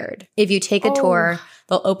repaired. If you take a tour,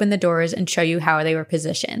 they'll open the doors and show you how they were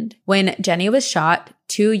positioned. When Jenny was shot,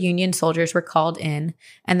 2 Union soldiers were called in,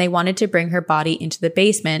 and they wanted to bring her body into the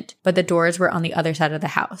basement, but the doors were on the other side of the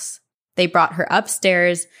house. They brought her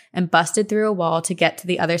upstairs and busted through a wall to get to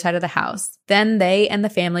the other side of the house. Then they and the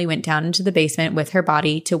family went down into the basement with her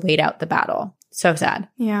body to wait out the battle. So sad.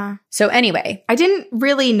 Yeah. So anyway. I didn't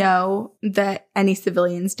really know that any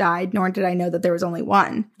civilians died, nor did I know that there was only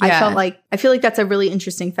one. Yeah. I feel like that's a really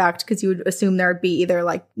interesting fact because you would assume there would be either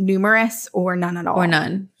like numerous or none at all. Or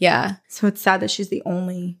none. Yeah. So it's sad that she's the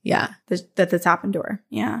only that this happened to her.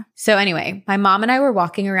 Yeah. So anyway, my mom and I were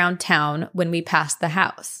walking around town when we passed the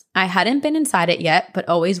house. I hadn't been inside it yet, but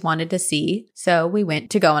always wanted to see, so we went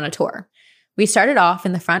to go on a tour. We started off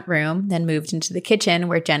in the front room, then moved into the kitchen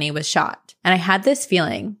where Jenny was shot. And I had this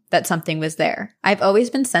feeling that something was there. I've always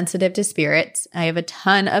been sensitive to spirits. I have a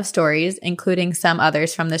ton of stories, including some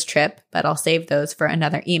others from this trip, but I'll save those for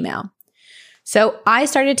another email. So I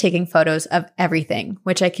started taking photos of everything,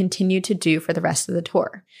 which I continued to do for the rest of the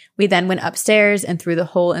tour. We then went upstairs and through the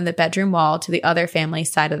hole in the bedroom wall to the other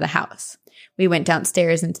family's side of the house. We went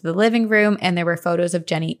downstairs into the living room, and there were photos of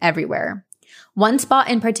Jenny everywhere. One spot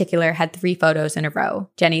in particular had 3 photos in a row: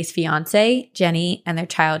 Jenny's fiance, Jenny, and their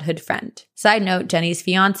childhood friend. Side note, Jenny's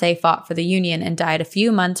fiance fought for the Union and died a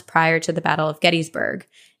few months prior to the Battle of Gettysburg,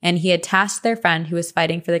 and he had tasked their friend who was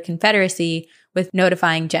fighting for the Confederacy with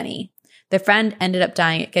notifying Jenny. The friend ended up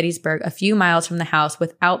dying at Gettysburg a few miles from the house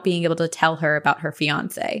without being able to tell her about her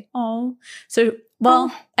fiance. Oh, so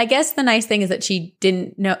I guess the nice thing is that she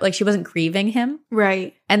didn't know, like she wasn't grieving him.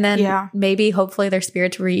 Right. And then maybe hopefully their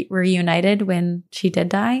spirits were reunited when she did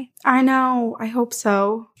die. I know. I hope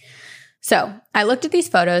so. So I looked at these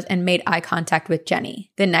photos and made eye contact with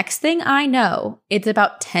Jenny. The next thing I know, it's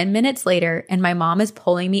about 10 minutes later and my mom is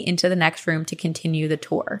pulling me into the next room to continue the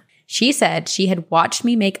tour. She said she had watched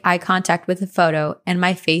me make eye contact with the photo and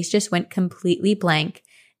my face just went completely blank.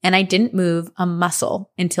 And I didn't move a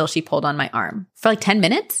muscle until she pulled on my arm. For like 10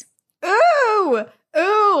 minutes? Ooh,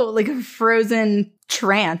 like a frozen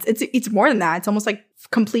trance. It's more than that. It's almost like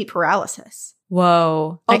complete paralysis.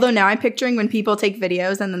 Whoa. Although now I'm picturing when people take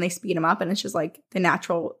videos and then they speed them up and it's just like the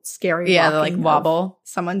natural scary they like wobble.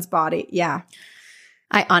 Someone's body. Yeah.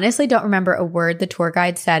 I honestly don't remember a word the tour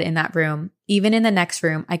guide said in that room. Even in the next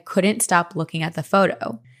room, I couldn't stop looking at the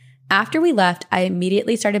photo. After we left, I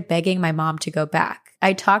immediately started begging my mom to go back.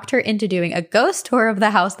 I talked her into doing a ghost tour of the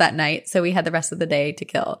house that night, so we had the rest of the day to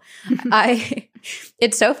kill.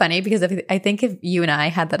 It's so funny because I think if you and I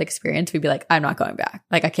had that experience, we'd be like, I'm not going back.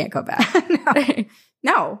 Like, I can't go back.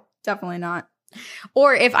 No, definitely not.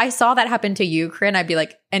 Or if I saw that happen to you, Corinne, I'd be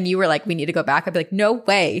like, and you were like, we need to go back. I'd be like, no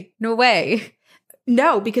way. No way.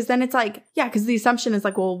 No, because then it's like, because the assumption is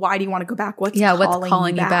like, well, why do you want to go back? What's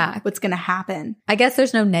calling you back? What's going to happen? I guess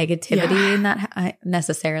there's no negativity in that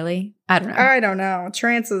necessarily. I don't know. I don't know.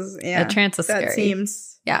 Trance is, trance is scary. That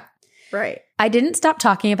seems. Yeah. Right. I didn't stop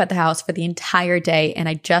talking about the house for the entire day, and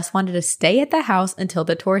I just wanted to stay at the house until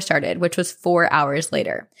the tour started, which was 4 hours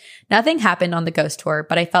later. Nothing happened on the ghost tour,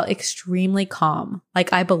 but I felt extremely calm,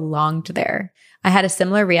 like I belonged there. I had a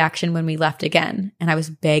similar reaction when we left again, and I was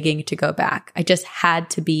begging to go back. I just had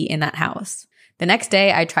to be in that house. The next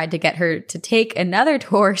day, I tried to get her to take another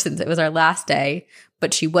tour since it was our last day,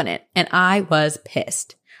 but she wouldn't, and I was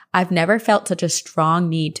pissed. I've never felt such a strong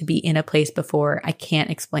need to be in a place before. I can't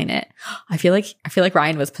explain it. I feel like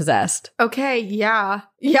Ryan was possessed. Okay, yeah.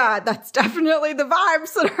 Yeah, that's definitely the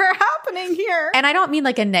vibes that are happening here. And I don't mean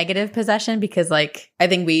like a negative possession, because like I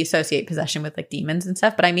think we associate possession with like demons and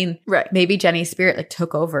stuff, but I mean maybe Jenny's spirit like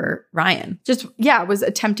took over Ryan. Just was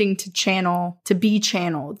attempting to be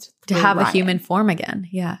channeled. To have Ryan. A human form again.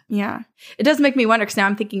 Yeah. Yeah. It does make me wonder, because now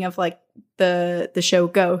I'm thinking of like the show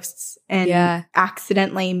Ghosts and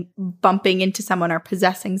accidentally bumping into someone or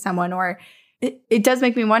possessing someone, or it does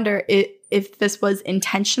make me wonder if this was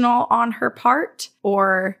intentional on her part,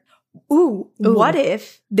 or what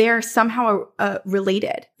if they're somehow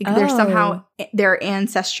related? Like they're somehow their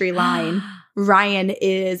ancestry line. Ryan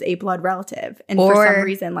is a blood relative, and for some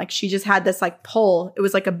reason, like she just had this like pull. It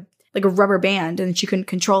was like a rubber band, and she couldn't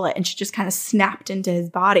control it, and she just kind of snapped into his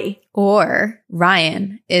body. Or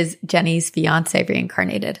Ryan is Jenny's fiance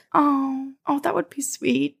reincarnated. Oh, that would be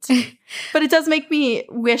sweet. But it does make me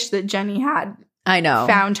wish that Jenny had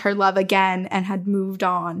found her love again and had moved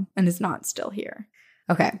on and is not still here.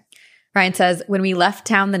 Okay. Ryan says, when we left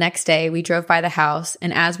town the next day, we drove by the house,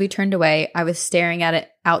 and as we turned away, I was staring at it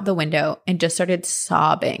out the window and just started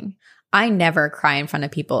sobbing. I never cry in front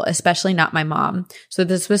of people, especially not my mom, so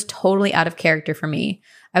this was totally out of character for me.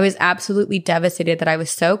 I was absolutely devastated that I was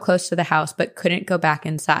so close to the house but couldn't go back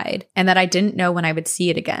inside, and that I didn't know when I would see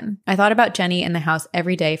it again. I thought about Jenny and the house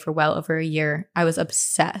every day for well over a year. I was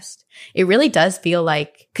obsessed. It really does feel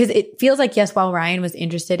like, because it feels like, yes, while Ryan was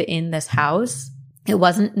interested in this house, it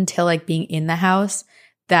wasn't until like being in the house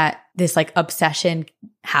that this like obsession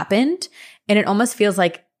happened, and it almost feels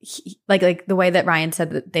like like the way that Ryan said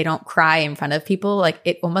that they don't cry in front of people, like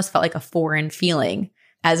it almost felt like a foreign feeling,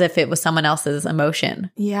 as if it was someone else's emotion.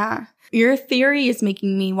 Yeah. Your theory is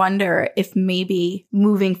making me wonder if maybe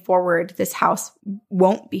moving forward, this house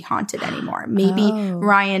won't be haunted anymore. Maybe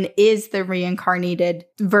Ryan is the reincarnated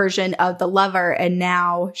version of the lover, and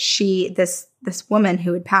now this woman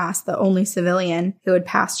who had passed, the only civilian who had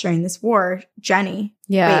passed during this war, Jenny.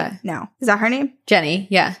 Yeah. Wait, no. Is that her name? Jenny,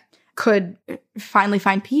 yeah. Could finally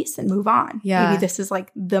find peace and move on. Yeah. Maybe this is like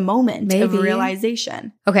the moment of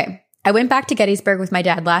realization. Okay. I went back to Gettysburg with my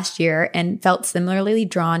dad last year and felt similarly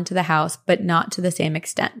drawn to the house, but not to the same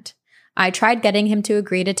extent. I tried getting him to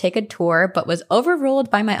agree to take a tour, but was overruled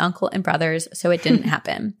by my uncle and brothers, so it didn't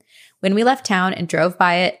happen. When we left town and drove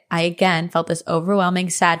by it, I again felt this overwhelming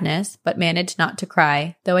sadness, but managed not to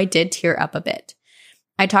cry, though I did tear up a bit.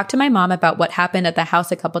 I talked to my mom about what happened at the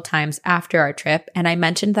house a couple times after our trip, and I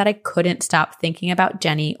mentioned that I couldn't stop thinking about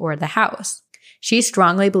Jenny or the house. She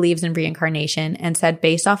strongly believes in reincarnation and said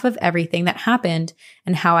based off of everything that happened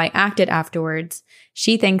and how I acted afterwards,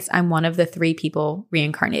 she thinks I'm one of the 3 people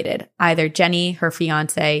reincarnated, either Jenny, her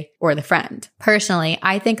fiance, or the friend. Personally,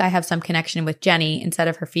 I think I have some connection with Jenny instead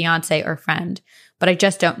of her fiance or friend, but I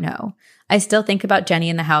just don't know. I still think about Jenny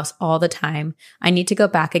in the house all the time. I need to go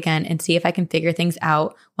back again and see if I can figure things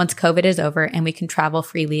out once COVID is over and we can travel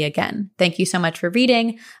freely again. Thank you so much for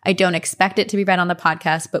reading. I don't expect it to be read on the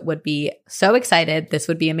podcast, but would be so excited. This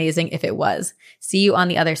would be amazing if it was. See you on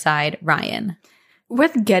the other side, Ryan.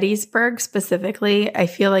 With Gettysburg specifically, I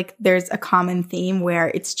feel like there's a common theme where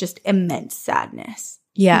it's just immense sadness.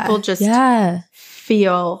 Yeah. People just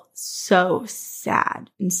feel so sad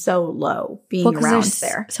and so low being around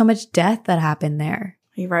there. So much death that happened there.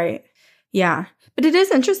 You're right. Yeah. But it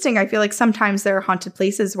is interesting. I feel like sometimes there are haunted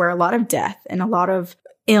places where a lot of death and a lot of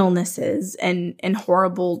illnesses and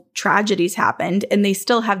horrible tragedies happened, and they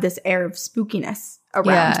still have this air of spookiness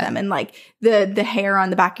around them. And like the hair on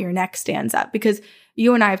the back of your neck stands up, because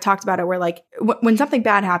you and I have talked about it where like when something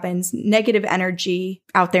bad happens, negative energy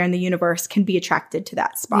out there in the universe can be attracted to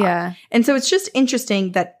that spot. Yeah. And so it's just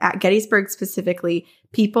interesting that at Gettysburg specifically,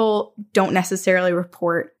 people don't necessarily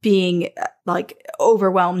report being like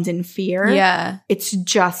overwhelmed in fear. Yeah. It's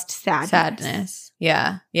just sadness.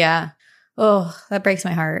 Yeah. Yeah. Oh, that breaks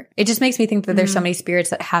my heart. It just makes me think that there's so many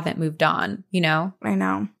spirits that haven't moved on, you know? I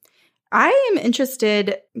know. I am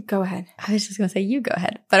interested. Go ahead. I was just going to say, you go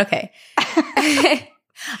ahead, but okay.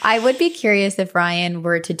 I would be curious if Ryan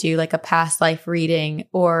were to do like a past life reading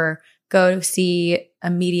or go see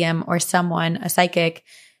a medium or someone, a psychic,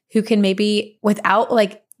 who can maybe without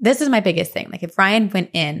like this is my biggest thing. Like if Ryan went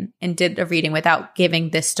in and did a reading without giving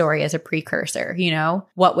this story as a precursor, you know,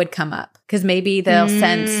 what would come up? Because maybe they'll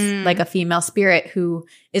sense like a female spirit who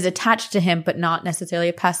is attached to him, but not necessarily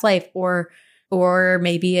a past life, or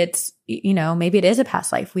maybe it's, you know, maybe it is a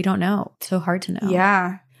past life. We don't know. It's so hard to know.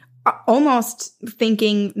 Yeah. Almost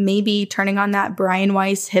thinking maybe turning on that Brian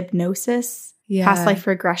Weiss hypnosis, past life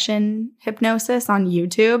regression hypnosis on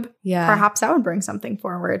YouTube. Yeah. Perhaps that would bring something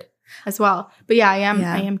forward as well. But yeah, I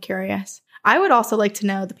am curious. I would also like to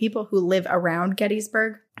know the people who live around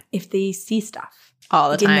Gettysburg, if they see stuff all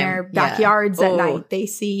the time in their backyards at night. They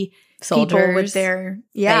see soldiers people with their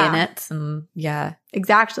bayonets and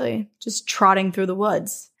exactly, just trotting through the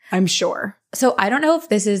woods, I'm sure. So I don't know if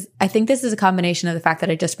this is, I think this is a combination of the fact that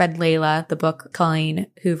I just read Layla, the book, Colleen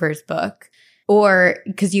Hoover's book, or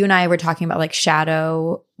because you and I were talking about like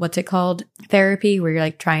shadow, what's it called? Therapy, where you're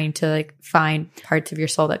like trying to like find parts of your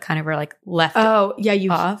soul that kind of were like left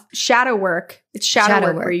off. Shadow work. It's shadow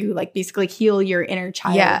work where you like basically heal your inner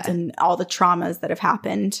child and all the traumas that have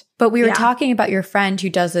happened. But we were talking about your friend who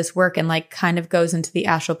does this work and like kind of goes into the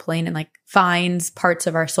astral plane and like finds parts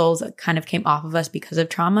of our souls that kind of came off of us because of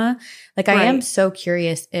trauma. Like I am so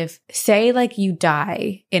curious if, say like you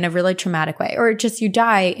die in a really traumatic way, or just you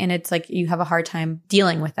die and it's like you have a hard time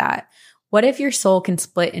dealing with that. What if your soul can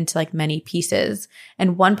split into like many pieces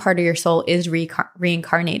and one part of your soul is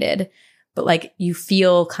reincarnated, but like you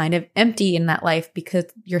feel kind of empty in that life because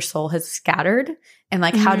your soul has scattered? And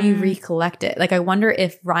like, how do you recollect it? Like, I wonder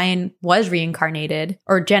if Ryan was reincarnated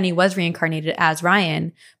or Jenny was reincarnated as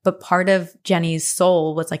Ryan, but part of Jenny's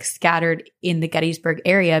soul was like scattered in the Gettysburg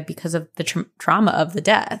area because of the trauma of the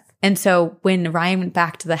death. And so when Ryan went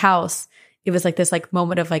back to the house, it was like this like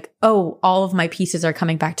moment of like, oh, all of my pieces are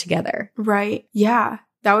coming back together. Right. Yeah.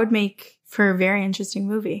 That would make for a very interesting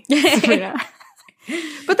movie.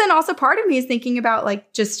 But then also part of me is thinking about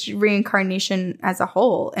like just reincarnation as a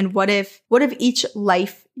whole. And what if each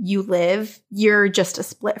life you live, you're just a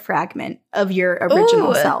split fragment of your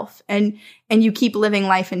original self. And you keep living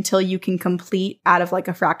life until you can complete out of like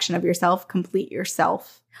a fraction of yourself, complete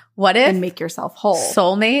yourself. What if and make yourself whole?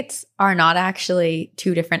 Soulmates are not actually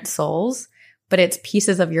two different souls, but it's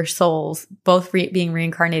pieces of your souls both being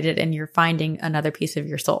reincarnated and you're finding another piece of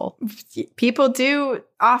your soul. People do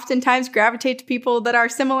oftentimes gravitate to people that are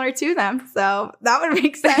similar to them. So that would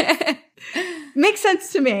make sense. Makes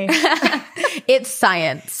sense to me. It's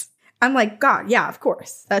science. I'm like, God, yeah, of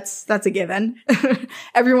course. That's a given.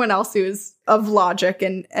 Everyone else who's of logic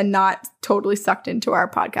and not totally sucked into our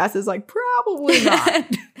podcast is like, probably not.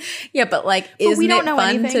 Yeah, but like, isn't it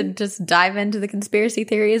fun to just dive into the conspiracy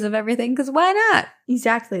theories of everything? Because why not?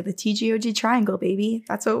 Exactly. The TGOG triangle, baby.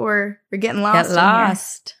 That's what we're getting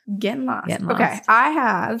lost. Getting lost. Okay. I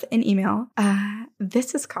have an email.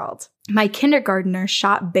 This is called My Kindergartner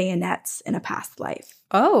Shot Bayonets in a Past Life.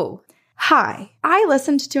 Oh. Hi, I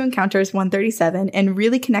listened to Encounters 137 and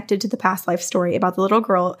really connected to the past life story about the little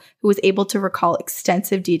girl who was able to recall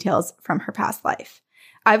extensive details from her past life.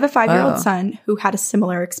 I have a 5-year-old son who had a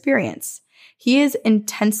similar experience. He is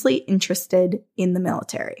intensely interested in the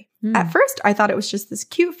military. At first, I thought it was just this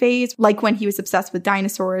cute phase, like when he was obsessed with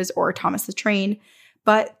dinosaurs or Thomas the Train,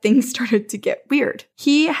 but things started to get weird.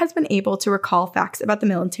 He has been able to recall facts about the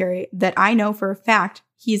military that I know for a fact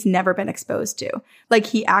he's never been exposed to. Like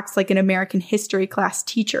he acts like an American history class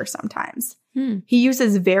teacher sometimes. He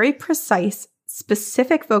uses very precise,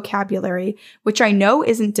 specific vocabulary, which I know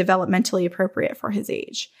isn't developmentally appropriate for his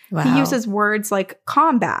age. Wow. He uses words like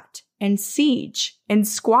combat and siege and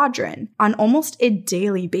squadron on almost a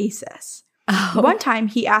daily basis. One time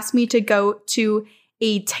he asked me to go to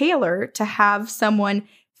a tailor to have someone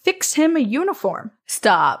fix him a uniform.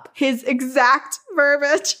 Stop. His exact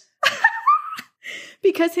verbiage.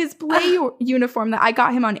 Because his play uniform that I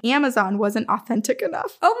got him on Amazon wasn't authentic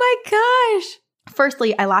enough. Oh my gosh.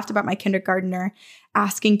 Firstly, I laughed about my kindergartner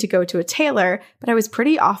asking to go to a tailor, but I was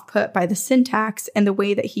pretty off-put by the syntax and the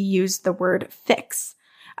way that he used the word fix.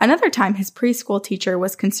 Another time, his preschool teacher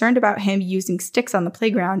was concerned about him using sticks on the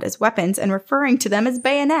playground as weapons and referring to them as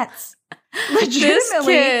bayonets.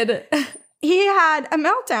 Legitimately, this kid. He had a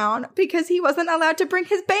meltdown because he wasn't allowed to bring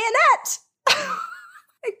his bayonet. Oh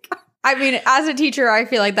my God. I mean, as a teacher, I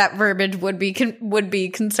feel like that verbiage would be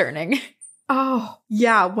concerning. Oh,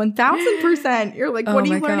 yeah, 1,000%. You're like, what are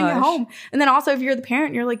you learning at home? And then also, if you're the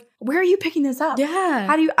parent, you're like, where are you picking this up? Yeah.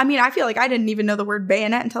 I feel like I didn't even know the word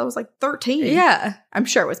bayonet until I was like 13. Yeah. I'm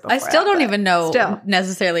sure it was before. I still don't even know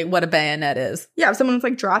necessarily what a bayonet is. Yeah, if someone was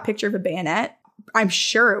like, draw a picture of a bayonet, I'm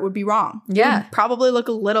sure it would be wrong. Yeah. It would probably look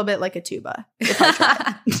a little bit like a tuba if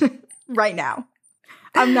I tried right now.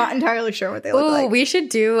 I'm not entirely sure what they look like. We should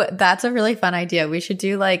do, that's a really fun idea. We should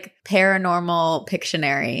do like paranormal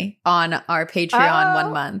Pictionary on our Patreon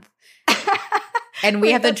 1 month. And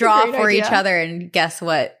we have to draw for each other and guess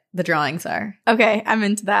what the drawings are. Okay, I'm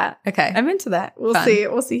into that. Okay. I'm into that. We'll see.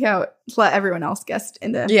 We'll see how, let everyone else guess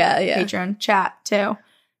in the Patreon chat too.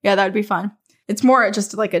 Yeah, that would be fun. It's more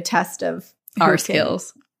just like a test of our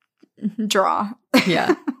skills. Draw.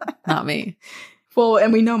 Yeah, not me. Well,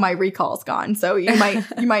 and we know my recall's gone, so you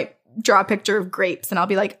might draw a picture of grapes, and I'll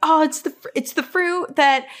be like, "Oh, it's the fruit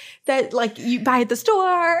that like you buy at the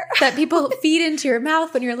store that people feed into your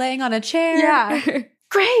mouth when you're laying on a chair." Yeah,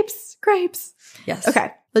 grapes. Yes.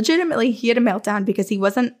 Okay. Legitimately, he had a meltdown because he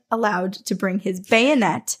wasn't allowed to bring his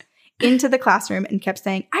bayonet into the classroom and kept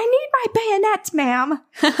saying, "I need my bayonet, ma'am."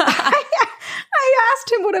 I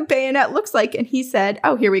asked him what a bayonet looks like, and he said,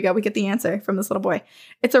 oh, here we go. We get the answer from this little boy.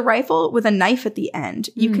 It's a rifle with a knife at the end.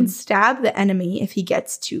 You can stab the enemy if he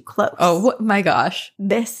gets too close. Oh my gosh.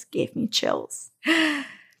 This gave me chills.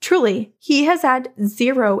 Truly, he has had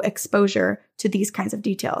zero exposure to these kinds of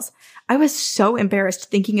details. I was so embarrassed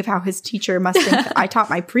thinking of how his teacher must think that I taught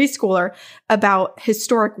my preschooler about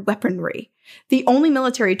historic weaponry. The only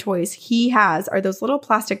military toys he has are those little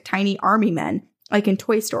plastic tiny army men, like in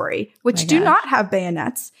Toy Story, which do not have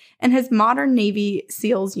bayonets, and his modern Navy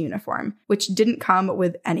SEALs uniform, which didn't come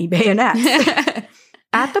with any bayonets.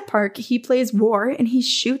 At the park, he plays war and he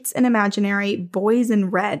shoots an imaginary boys in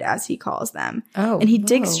red, as he calls them. Oh, and he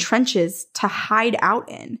digs trenches to hide out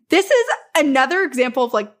in. This is another example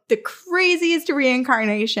of like the craziest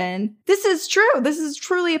reincarnation. This is true. This is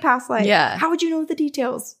truly a past life. Yeah. How would you know the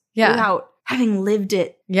details without having lived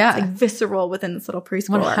it? Yeah. It's like visceral within this little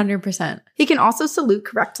preschooler. 100%. He can also salute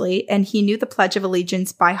correctly, and he knew the Pledge of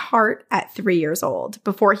Allegiance by heart at 3 years old,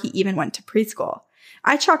 before he even went to preschool.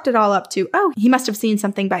 I chalked it all up to, he must have seen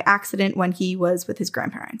something by accident when he was with his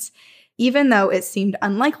grandparents, even though it seemed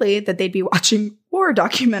unlikely that they'd be watching war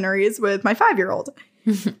documentaries with my 5-year-old.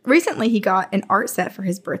 Recently, he got an art set for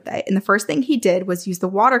his birthday, and the first thing he did was use the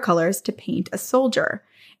watercolors to paint a soldier.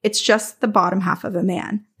 It's just the bottom half of a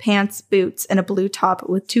man, pants, boots, and a blue top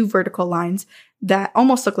with 2 vertical lines that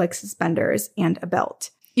almost look like suspenders and a belt.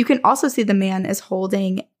 You can also see the man is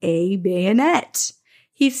holding a bayonet.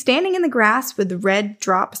 He's standing in the grass with red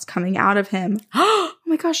drops coming out of him. Oh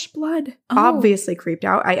my gosh, blood. Oh. Obviously creeped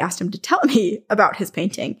out. I asked him to tell me about his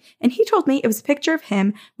painting, and he told me it was a picture of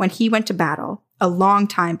him when he went to battle a long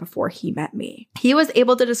time before he met me. He was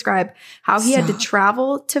able to describe how he had to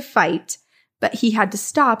travel to fight, but he had to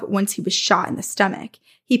stop once he was shot in the stomach.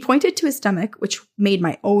 He pointed to his stomach, which made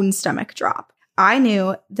my own stomach drop. I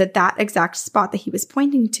knew that exact spot that he was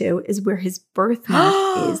pointing to is where his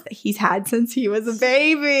birthmark is that he's had since he was a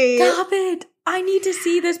baby. Stop it. I need to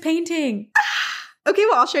see this painting. Okay,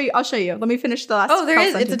 well, I'll show you. Let me finish the last. Oh, there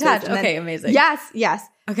is. It's attached. Okay, amazing. Yes.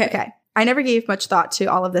 Okay. I never gave much thought to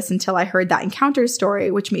all of this until I heard that encounter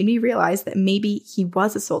story, which made me realize that maybe he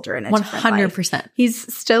was a soldier in a different life. 100%.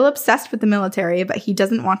 He's still obsessed with the military, but he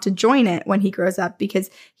doesn't want to join it when he grows up because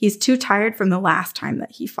he's too tired from the last time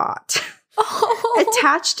that he fought. Oh.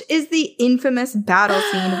 Attached is the infamous battle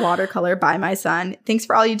scene watercolor by my son. Thanks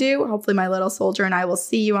for all you do. Hopefully my little soldier and I will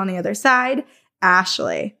see you on the other side.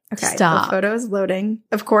 Ashley. Okay, stop. The photo is loading.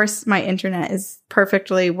 Of course, my internet is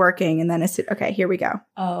perfectly working. And then okay, here we go.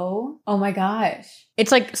 Oh my gosh.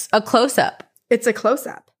 It's like a close-up. It's a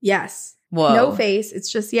close-up. Yes. Whoa. No face.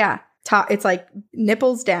 It's just, top. It's like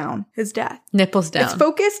nipples down, his death. Nipples down. It's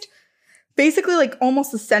focused. Basically, like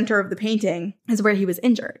almost the center of the painting is where he was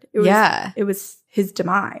injured. It was his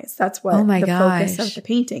demise. That's what focus of the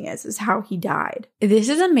painting is how he died. This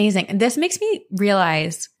is amazing. And this makes me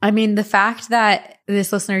realize, the fact that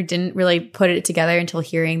this listener didn't really put it together until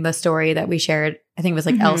hearing the story that we shared, I think it was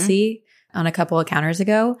like Elsie on a couple of encounters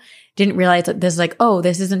ago, didn't realize that this is like,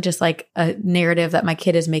 this isn't just like a narrative that my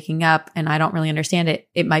kid is making up and I don't really understand it.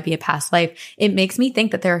 It might be a past life. It makes me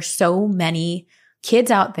think that there are so many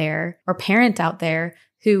kids out there or parents out there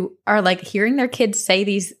who are like hearing their kids say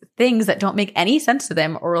these things that don't make any sense to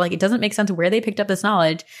them, or like it doesn't make sense where they picked up this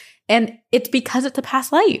knowledge. And it's because it's a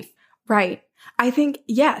past life. Right. I think,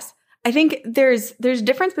 yes. I think there's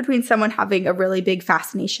difference between someone having a really big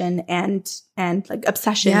fascination and like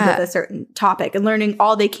obsession with a certain topic and learning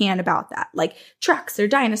all they can about that, like trucks or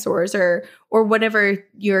dinosaurs or whatever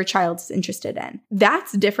your child is interested in.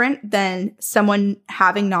 That's different than someone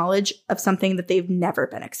having knowledge of something that they've never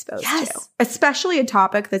been exposed to, especially a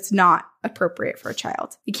topic that's not appropriate for a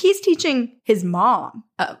child. Like he's teaching his mom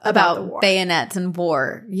about the war. Bayonets and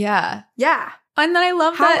war. Yeah. Yeah. And then I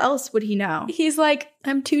love that. How else would he know? He's like,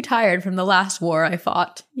 I'm too tired from the last war I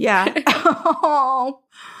fought. Yeah. Oh,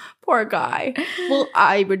 Poor guy. Well,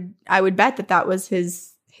 I would bet that was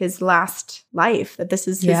his last life, that this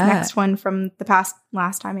is his next one from the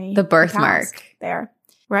last time he the birthmark there.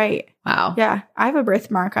 Right. Wow. Yeah. I have a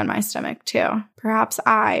birthmark on my stomach too. Perhaps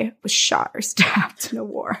I was shot or stabbed in a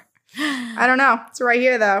war. I don't know. It's right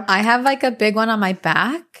here though. I have like a big one on my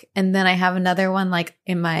back, and then I have another one like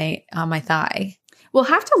on my thigh. We'll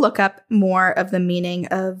have to look up more of the meaning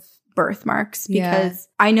of birthmarks, because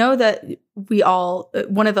I know that we all,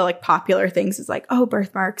 one of the like popular things is like, oh,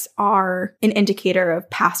 birthmarks are an indicator of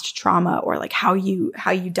past trauma, or like how you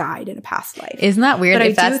died in a past life. Isn't that weird? But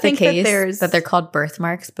if that's the case, that they're called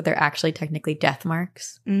birthmarks, but they're actually technically death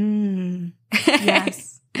marks.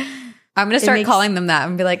 Yes. I'm going to start calling them that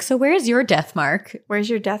and be like, so where's your death mark? Where's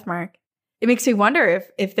your death mark? It makes me wonder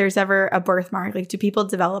if there's ever a birthmark. Like, do people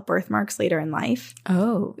develop birthmarks later in life?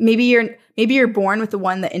 Oh. Maybe you're born with the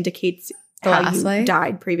one that indicates how you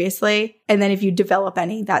died previously. And then if you develop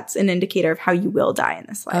any, that's an indicator of how you will die in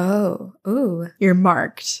this life. Oh. Ooh. You're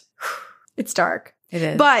marked. It's dark. It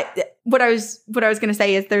is. But what I was going to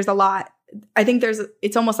say is there's a lot. I think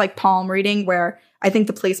it's almost like palm reading, where I think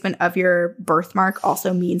the placement of your birthmark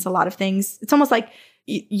also means a lot of things. It's almost like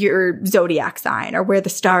your zodiac sign, or where the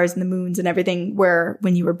stars and the moons and everything were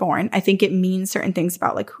when you were born. I think it means certain things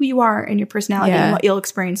about like who you are and your personality and what you'll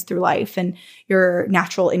experience through life and your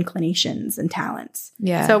natural inclinations and talents.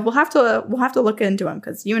 Yeah. So we'll have to look into them,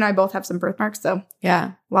 because you and I both have some birthmarks. So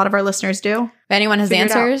yeah, a lot of our listeners do. If anyone has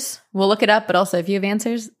answers, we'll look it up. But also, if you have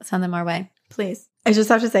answers, send them our way, please. I just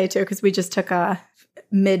have to say too, because we just took a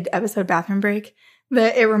mid-episode bathroom break,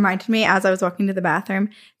 that it reminded me as I was walking to the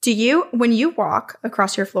bathroom. When you walk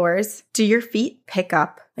across your floors, do your feet pick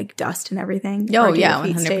up like dust and everything? Oh, yeah,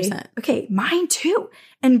 100%. Okay, mine too.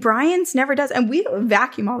 And Brian's never does. And we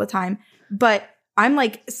vacuum all the time, but I'm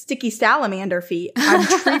like sticky salamander feet. I'm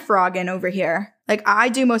tree frogging over here. Like, I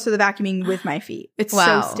do most of the vacuuming with my feet. It's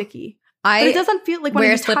so sticky. But it doesn't feel like when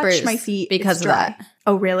you touch my feet because it's dry. Of that.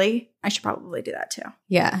 Oh, really? I should probably do that too.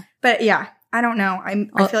 Yeah. But yeah. I don't know.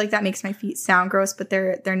 I feel like that makes my feet sound gross, but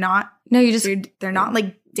they're not. No, they're not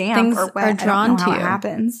like damp or wet. Are drawn I don't know to how you. It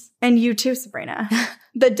happens. And you too, Sabrina.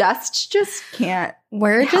 The dust just can't.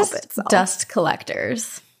 We're help just itself. Dust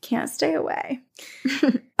collectors. Can't stay away.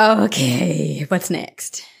 Okay, what's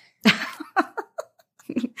next?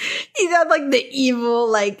 He had like the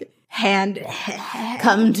evil like hand.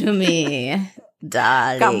 Come to me,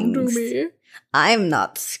 darling. Come to me. I'm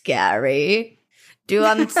not scary. Do you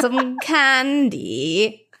want some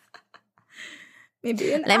candy?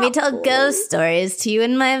 Maybe Let me tell ghost stories to you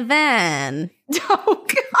in my van. Oh,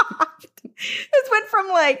 God. This went from,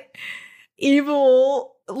 like,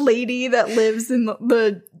 evil lady that lives in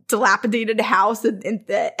the dilapidated house in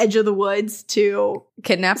the edge of the woods to...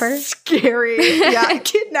 Kidnapper? Scary. Yeah,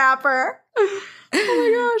 kidnapper. Oh,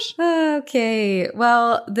 my gosh. Okay.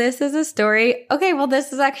 Well, this is a story. Okay, well,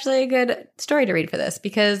 this is actually a good story to read for this,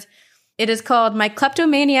 because... it is called My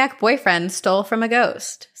Kleptomaniac Boyfriend Stole from a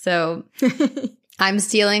Ghost. So I'm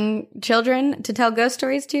stealing children to tell ghost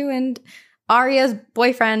stories to, and Aria's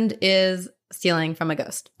boyfriend is stealing from a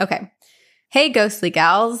ghost. Okay. Hey, ghostly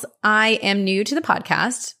gals. I am new to the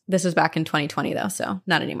podcast. This was back in 2020, though, so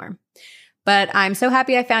not anymore. But I'm so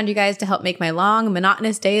happy I found you guys to help make my long,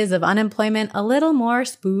 monotonous days of unemployment a little more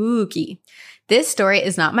spooky. This story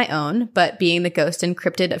is not my own, but being the ghost and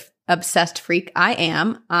cryptid obsessed freak I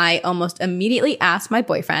am, I almost immediately asked my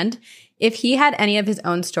boyfriend if he had any of his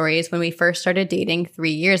own stories when we first started dating 3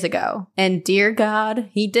 years ago. And dear God,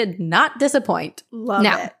 he did not disappoint. Love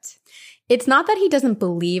it. It's not that he doesn't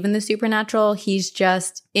believe in the supernatural. He's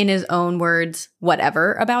just, in his own words,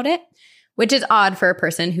 whatever about it, which is odd for a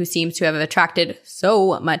person who seems to have attracted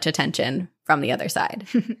so much attention from the other side.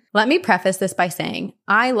 Let me preface this by saying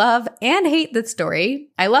I love and hate this story.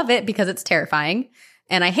 I love it because it's terrifying,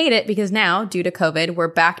 and I hate it because now, due to COVID, we're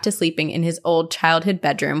back to sleeping in his old childhood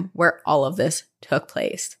bedroom where all of this took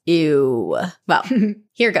place. Ew. Well,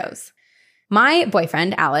 here goes. My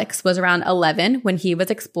boyfriend, Alex, was around 11 when he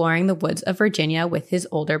was exploring the woods of Virginia with his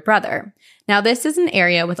older brother. Now, this is an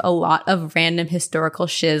area with a lot of random historical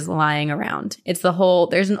shiz lying around. It's the whole,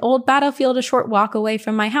 there's an old battlefield a short walk away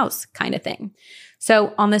from my house kind of thing.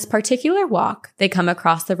 So on this particular walk, they come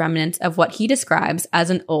across the remnants of what he describes as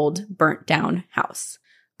an old burnt down house.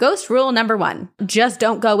 Ghost rule number 1, just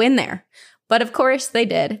don't go in there. But of course they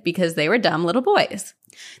did, because they were dumb little boys.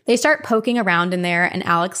 They start poking around in there, and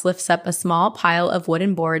Alex lifts up a small pile of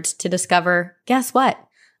wooden boards to discover, guess what?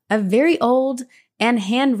 A very old and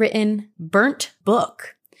handwritten burnt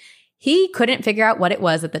book. He couldn't figure out what it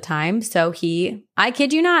was at the time, so he, I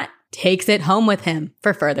kid you not, takes it home with him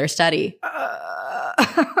for further study.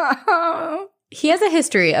 He has a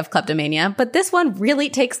history of kleptomania, but this one really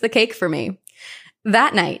takes the cake for me.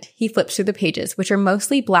 That night, he flips through the pages, which are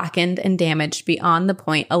mostly blackened and damaged beyond the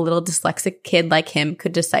point a little dyslexic kid like him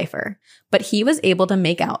could decipher. But he was able to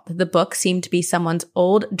make out that the book seemed to be someone's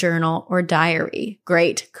old journal or diary.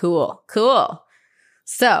 Great. Cool.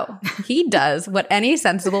 So he does what any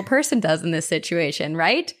sensible person does in this situation,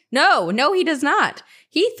 right? No, he does not.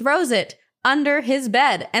 He throws it under his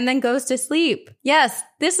bed and then goes to sleep. Yes,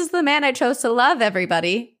 this is the man I chose to love,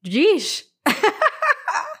 everybody. Jeesh.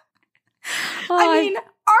 I mean,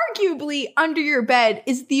 arguably under your bed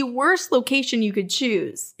is the worst location you could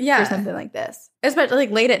choose for something like this. Especially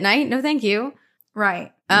like late at night. No, thank you.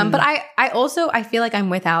 Right. But I feel like I'm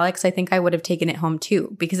with Alex. I think I would have taken it home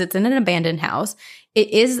too because it's in an abandoned house. It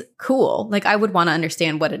is cool. Like I would want to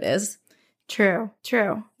understand what it is. True.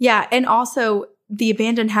 Yeah. And also the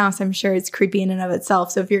abandoned house, I'm sure, is creepy in and of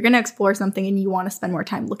itself. So if you're going to explore something and you want to spend more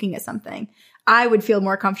time looking at something, I would feel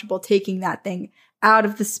more comfortable taking that thing out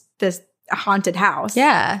of this haunted house.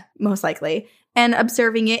 Yeah. Most likely. And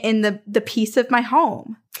observing it in the peace of my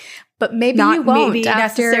home. But maybe you won't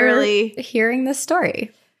necessarily hearing this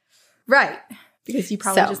story. Right. Because you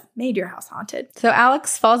probably just made your house haunted. So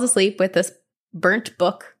Alex falls asleep with this burnt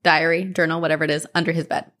book, diary, journal, whatever it is, under his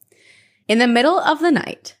bed. In the middle of the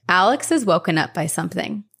night, Alex is woken up by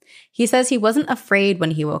something. He says he wasn't afraid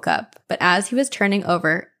when he woke up, but as he was turning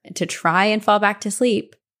over to try and fall back to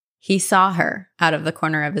sleep, he saw her out of the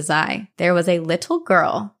corner of his eye. There was a little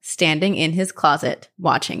girl standing in his closet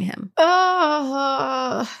watching him.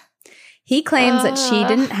 He claims that she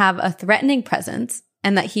didn't have a threatening presence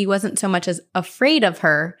and that he wasn't so much as afraid of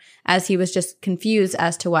her as he was just confused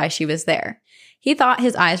as to why she was there. He thought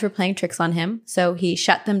his eyes were playing tricks on him, so he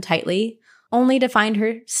shut them tightly, only to find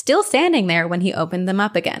her still standing there when he opened them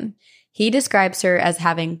up again. He describes her as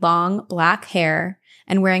having long black hair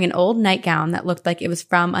and wearing an old nightgown that looked like it was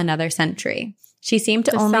from another century. She seemed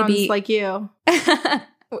to only be like you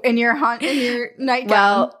in your nightgown.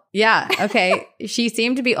 Well, yeah, okay. She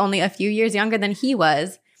seemed to be only a few years younger than he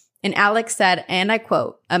was. And Alex said, and I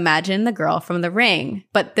quote, "Imagine the girl from The Ring,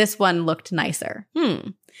 but this one looked nicer."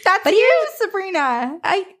 That's you, Sabrina.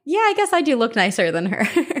 I guess I do look nicer than her.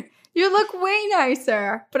 You look way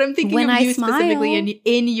nicer. But I'm thinking of you specifically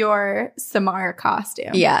in your Samara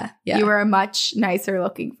costume. Yeah. You were a much nicer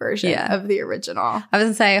looking version of the original. I was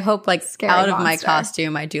going to say, I hope like Scary out of monster. my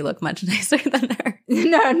costume, I do look much nicer than her.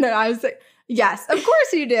 No. I was like, yes, of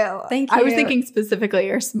course you do. Thank you. I was thinking specifically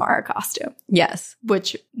your Samara costume. Yes.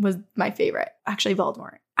 Which was my favorite. Actually,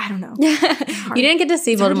 Voldemort. I don't know. You didn't get to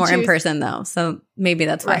see Voldemort in person though. So maybe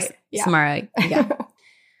that's why Samara. Yeah.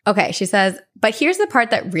 Okay, she says, but here's the part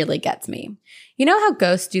that really gets me. You know how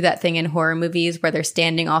ghosts do that thing in horror movies where they're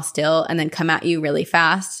standing all still and then come at you really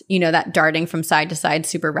fast? You know, that darting from side to side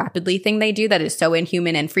super rapidly thing they do that is so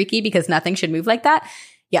inhuman and freaky because nothing should move like that?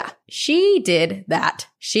 Yeah, she did that.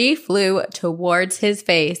 She flew towards his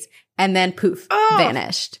face and then poof,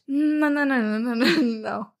 vanished.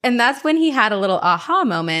 No. And that's when he had a little aha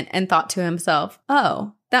moment and thought to himself,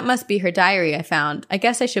 oh, that must be her diary I found. I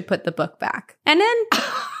guess I should put the book back. And then,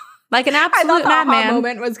 like an absolute madman. I thought the aha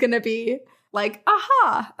moment was going to be like,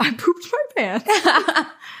 aha, I pooped my pants.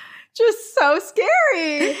 Just so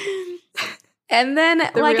scary. And then,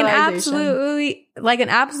 like an absolute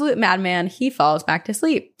madman, he falls back to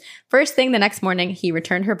sleep. First thing the next morning, he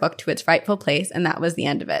returned her book to its rightful place, and that was the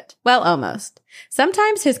end of it. Well, almost.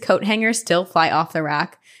 Sometimes his coat hangers still fly off the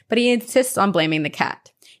rack, but he insists on blaming the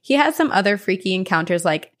cat. He has some other freaky encounters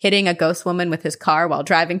like hitting a ghost woman with his car while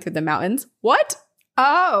driving through the mountains. What?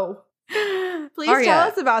 Oh. Please tell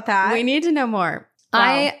us about that. We need to know more. Wow.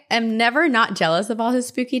 I am never not jealous of all his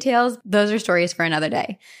spooky tales. Those are stories for another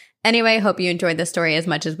day. Anyway, hope you enjoyed this story as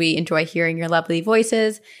much as we enjoy hearing your lovely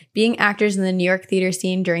voices. Being actors in the New York theater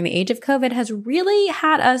scene during the age of COVID has really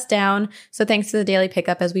had us down. So thanks to the daily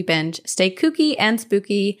pickup as we binge. Stay kooky and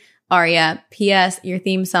spooky. Aria, P.S. Your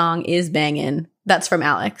theme song is bangin'. That's from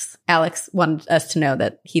Alex. Alex wanted us to know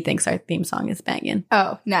that he thinks our theme song is bangin'.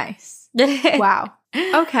 Oh, nice. Wow.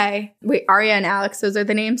 Okay. Wait, Aria and Alex, those are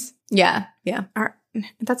the names? Yeah.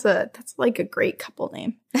 That's like a great couple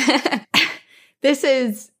name. This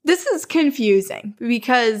is confusing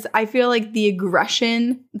because I feel like the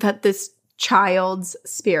aggression that this child's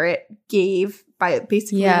spirit gave by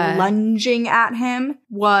basically lunging at him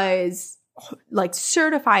was like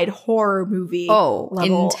certified horror movie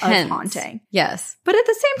level intense. Of haunting. Yes. But at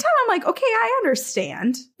the same time, I'm like, okay, I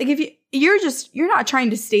understand. Like if you're not trying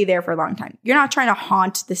to stay there for a long time. You're not trying to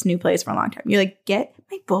haunt this new place for a long time. You're like, get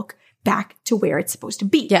my book back to where it's supposed to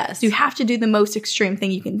be. Yes. So you have to do the most extreme thing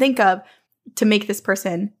you can think of to make this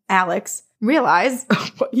person, Alex, realize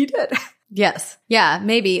what you did. Yes. Yeah,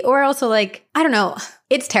 maybe. Or also like, I don't know.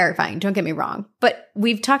 It's terrifying. Don't get me wrong. But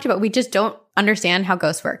we've talked about, we just don't understand how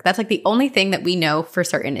ghosts work. That's like the only thing that we know for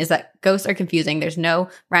certain is that ghosts are confusing. There's no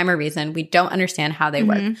rhyme or reason. We don't understand how they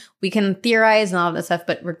work. We can theorize and all of this stuff,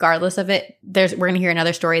 but regardless of it, we're going to hear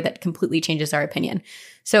another story that completely changes our opinion.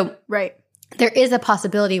 So there is a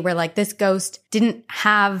possibility where like this ghost didn't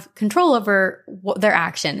have control over their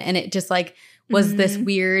action. And it just like was this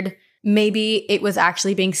weird, maybe it was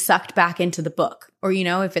actually being sucked back into the book. Or, you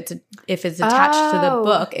know, if it's attached to the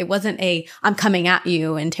book, it wasn't a I'm coming at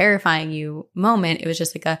you and terrifying you moment. It was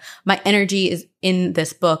just like my energy is in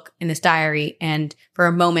this book, in this diary. And for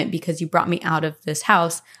a moment, because you brought me out of this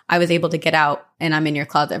house, I was able to get out and I'm in your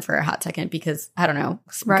closet for a hot second because, I don't know,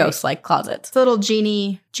 ghosts like closets. It's a little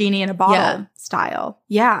genie in a bottle style.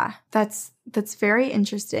 Yeah, that's very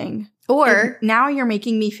interesting. Or and now you're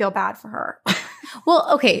making me feel bad for her. Well,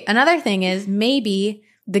 okay. Another thing is maybe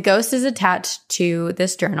the ghost is attached to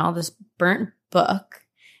this journal, this burnt book.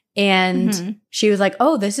 And she was like,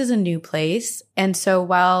 oh, this is a new place. And so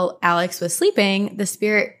while Alex was sleeping, the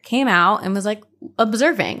spirit came out and was like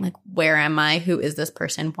observing, like, where am I? Who is this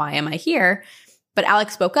person? Why am I here? But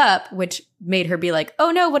Alex spoke up, which made her be like,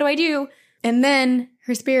 oh no, what do I do? And then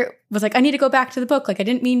her spirit was like, I need to go back to the book. Like, I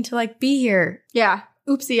didn't mean to like be here. Yeah.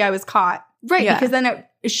 Oopsie, I was caught. Right. Yeah. Because then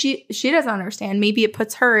she doesn't understand. Maybe it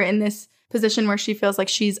puts her in this position where she feels like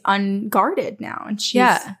she's unguarded now and she's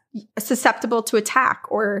susceptible to attack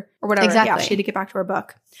or whatever. Exactly. Yeah, she had to get back to her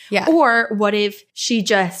book. Yeah. Or what if she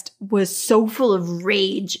just was so full of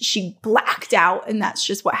rage, she blacked out, and that's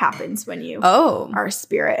just what happens when you are a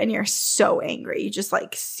spirit and you're so angry. You just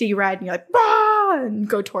like see red and you're like, bah, and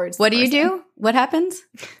go towards What do you do? What happens?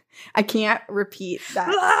 I can't repeat that.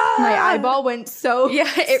 My eyeball went so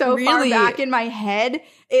far back in my head.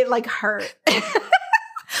 It like hurt.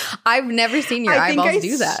 I've never seen your eyeballs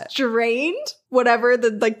do that. Strained whatever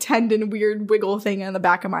the like tendon weird wiggle thing in the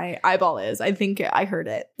back of my eyeball is. I think I heard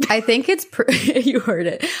it. I think it's you heard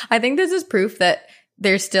it. I think this is proof that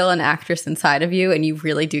there's still an actress inside of you and you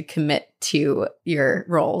really do commit to your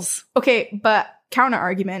roles. Okay, but counter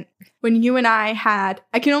argument. When you and I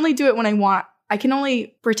can only do it when I want. I can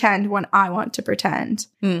only pretend when I want to pretend.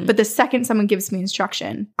 But the second someone gives me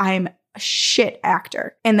instruction, I'm a shit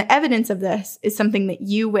actor. And the evidence of this is something that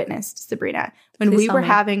you witnessed, Sabrina, when we were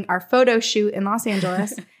having our photo shoot in Los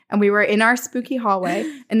Angeles and we were in our spooky hallway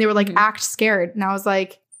and they were like, act scared. And I was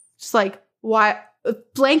like, just like, why?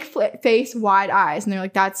 Blank face, wide eyes. And they're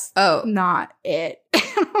like, that's not it.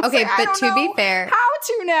 Okay, like, but to be fair. How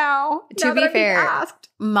to now? To be fair,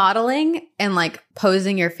 modeling and like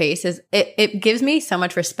posing your face is, it gives me so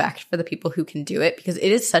much respect for the people who can do it because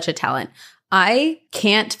it is such a talent. I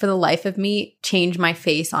can't for the life of me change my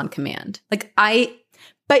face on command. But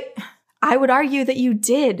I would argue that you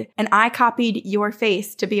did. And I copied your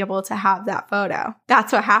face to be able to have that photo.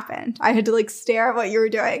 That's what happened. I had to like stare at what you you were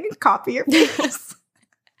doing and copy your face.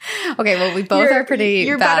 Okay, well, we both are pretty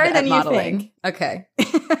you're bad better at than modeling. You think. Okay.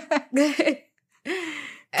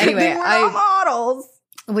 Anyway, we're not models.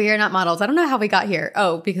 We are not models. I don't know how we got here.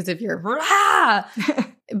 Oh, because of your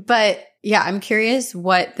But yeah, I'm curious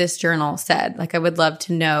what this journal said. Like, I would love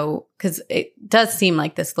to know because it does seem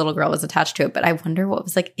like this little girl was attached to it, but I wonder what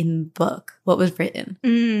was like in the book, what was written.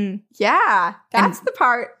 Yeah, that's the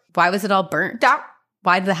part. Why was it all burnt?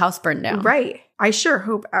 Why did the house burn down? Right. I sure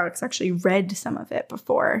hope Alex actually read some of it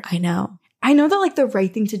before. I know that like the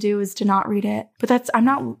right thing to do is to not read it, but I'm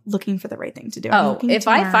not looking for the right thing to do. If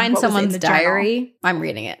I find someone's diary, I'm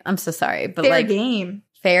reading it. I'm so sorry, but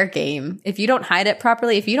fair game. If you don't hide it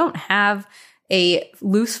properly, if you don't have a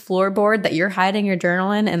loose floorboard that you're hiding your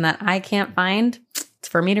journal in and that I can't find, it's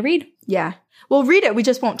for me to read. Yeah. We'll read it. We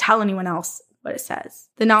just won't tell anyone else what it says.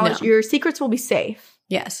 The knowledge, your secrets will be safe.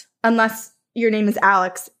 Yes. Unless your name is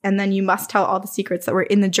Alex, and then you must tell all the secrets that were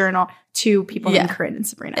in the journal to people named Corinne and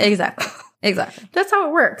Sabrina. Exactly. That's how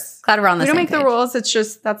it works. Glad we're on the same page. We don't make the rules. It's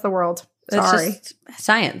just, that's the world. Sorry. It's just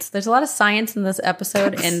science. There's a lot of science in this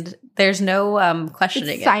episode, and there's no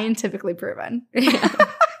questioning it's scientifically proven.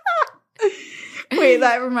 Wait,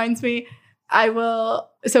 that reminds me.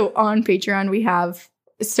 So on Patreon, we have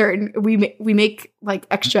we make like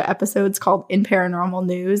extra episodes called In Paranormal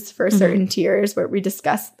News for certain tiers where we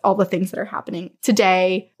discuss all the things that are happening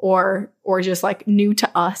today or just like new to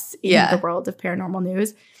us in the world of paranormal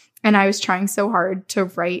news. And I was trying so hard to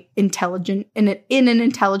write in an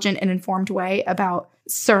intelligent and informed way about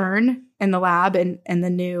CERN and the lab and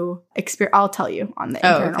the new experience. I'll tell you on the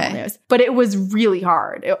paranormal news. But it was really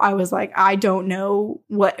hard. I was like, I don't know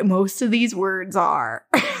what most of these words are.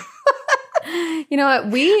 You know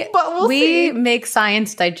what? We make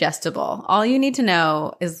science digestible. All you need to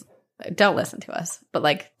know is Don't listen to us, but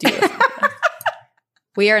like do listen to us.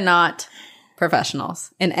 We are not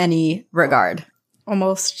professionals in any regard.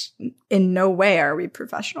 Almost in no way are we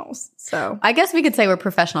professionals. So I guess we could say we're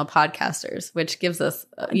professional podcasters, which gives us,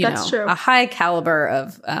 true. a high caliber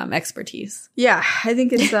of expertise. Yeah, I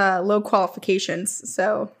think it's low qualifications.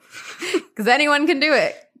 So because anyone can do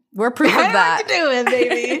it. We're proof of that. Anyone can do it,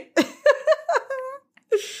 baby.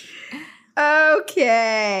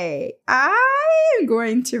 Okay, I am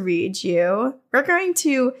going to read you. We're going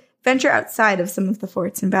to venture outside of some of the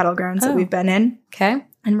forts and battlegrounds that we've been in. Okay.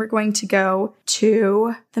 And we're going to go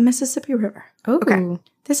to the Mississippi River. Ooh. Okay.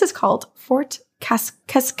 This is called Fort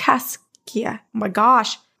Kaskaskia. Oh my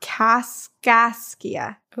gosh.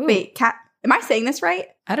 Kaskaskia. Ooh. Wait, am I saying this right?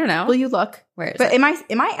 I don't know. Will you look? Where is but it?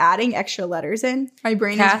 am I adding extra letters in? My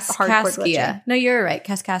brain is hardcore glitching. No, you're right.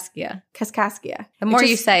 Kaskaskia. Kaskaskia. The more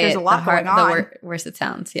you say there's it, a lot going on. the worse it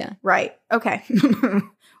sounds. Yeah. Right. Okay.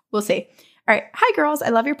 We'll see. All right. Hi, girls. I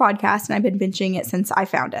love your podcast, and I've been binging it since I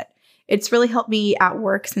found it. It's really helped me at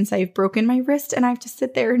work since I've broken my wrist and I have to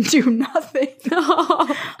sit there and do nothing.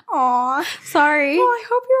 Aw. Sorry. Well, I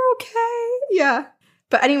hope you're okay. Yeah.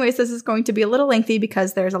 But anyways, this is going to be a little lengthy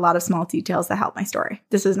because there's a lot of small details that help my story.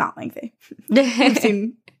 This is not lengthy. I've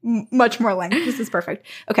seen much more length. This is perfect.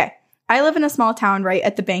 Okay. I live in a small town right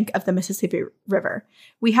at the bank of the Mississippi River.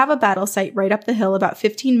 We have a battle site right up the hill about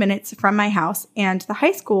 15 minutes from my house, and the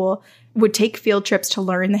high school would take field trips to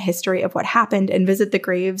learn the history of what happened and visit the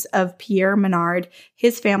graves of Pierre Menard,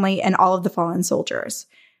 his family, and all of the fallen soldiers.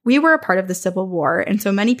 We were a part of the Civil War, and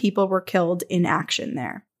so many people were killed in action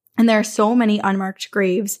there. And there are so many unmarked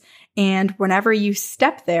graves, and whenever you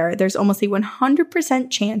step there, there's almost a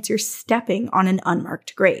 100% chance you're stepping on an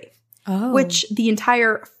unmarked grave. Oh. Which the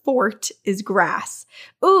entire fort is grass.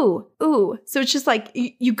 Ooh. So it's just like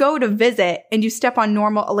you go to visit and you step on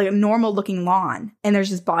a normal looking lawn and there's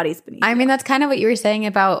just bodies beneath. I mean, that's kind of what you were saying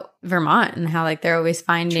about Vermont and how like they're always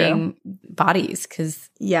finding bodies because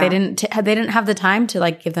they didn't have the time to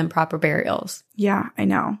like give them proper burials. Yeah, I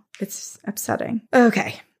know. It's upsetting.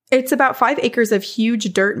 Okay. It's about 5 acres of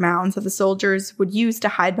huge dirt mounds that the soldiers would use to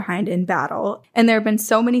hide behind in battle. And there have been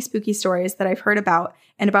so many spooky stories that I've heard about,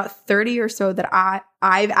 and about 30 or so that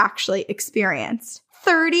I've actually experienced.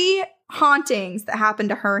 30 hauntings that happened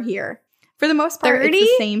to her here. For the most part, 30?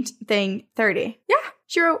 It's the same thing. 30. Yeah.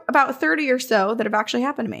 She wrote about 30 or so that have actually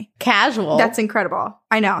happened to me. Casual. That's incredible.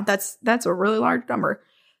 I know. That's a really large number.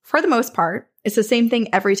 For the most part, it's the same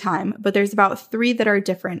thing every time, but there's about 3 that are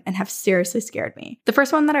different and have seriously scared me. The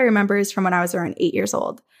first one that I remember is from when I was around 8 years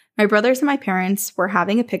old. My brothers and my parents were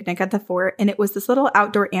having a picnic at the fort, and it was this little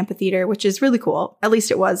outdoor amphitheater, which is really cool. At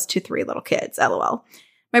least it was to 3 little kids, LOL.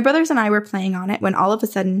 My brothers and I were playing on it when all of a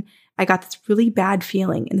sudden I got this really bad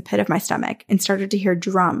feeling in the pit of my stomach and started to hear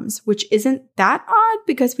drums, which isn't that odd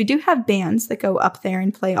because we do have bands that go up there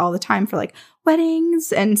and play all the time for like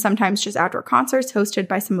weddings and sometimes just outdoor concerts hosted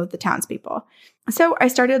by some of the townspeople. So I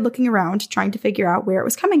started looking around trying to figure out where it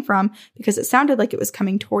was coming from because it sounded like it was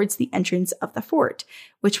coming towards the entrance of the fort,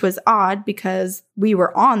 which was odd because we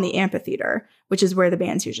were on the amphitheater, which is where the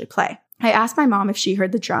bands usually play. I asked my mom if she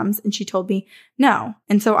heard the drums and she told me no.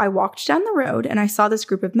 And so I walked down the road and I saw this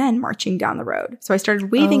group of men marching down the road. So I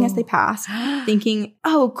started waving as they passed, thinking,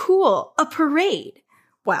 oh, cool, a parade.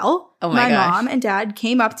 Well, my mom and dad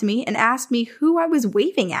came up to me and asked me who I was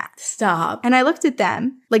waving at. Stop. And I looked at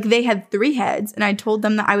them like they had 3 heads and I told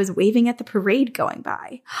them that I was waving at the parade going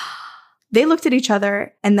by. They looked at each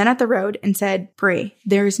other and then at the road and said, Brie,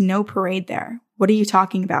 there is no parade there. What are you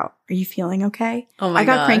talking about? Are you feeling okay? Oh my I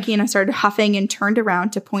got cranky and I started huffing and turned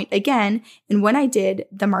around to point again. And when I did,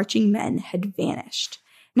 the marching men had vanished.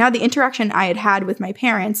 Now, the interaction I had had with my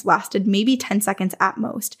parents lasted maybe 10 seconds at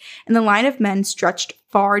most, and the line of men stretched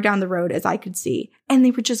far down the road as I could see, and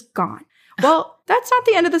they were just gone. Well, that's not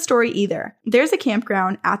the end of the story either. There's a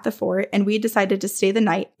campground at the fort, and we decided to stay the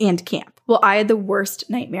night and camp. Well, I had the worst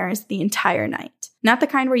nightmares the entire night. Not the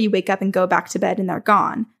kind where you wake up and go back to bed and they're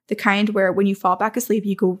gone. The kind where when you fall back asleep,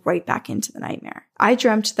 you go right back into the nightmare. I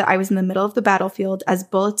dreamt that I was in the middle of the battlefield as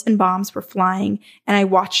bullets and bombs were flying, and I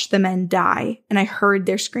watched the men die, and I heard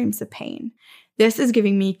their screams of pain. This is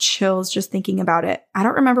giving me chills just thinking about it. I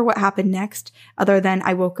don't remember what happened next, other than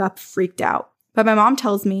I woke up freaked out. But my mom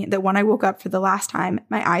tells me that when I woke up for the last time,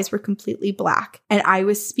 my eyes were completely black and I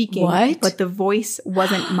was speaking, but the voice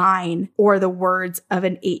wasn't mine or the words of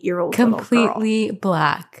an 8-year-old little girl. Completely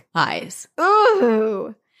black eyes.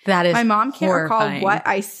 Ooh. That is my mom can't horrifying. Recall what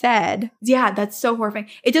I said. Yeah, that's so horrifying.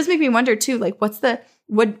 It does make me wonder too, like what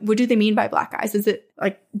do they mean by black eyes? Is it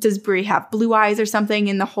like, does Brie have blue eyes or something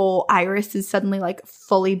and the whole iris is suddenly like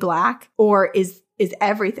fully black? Or is is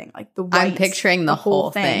everything. Like the white. I'm picturing the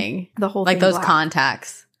whole thing. The whole like thing. Like those black.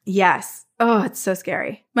 contacts. Yes. Oh, it's so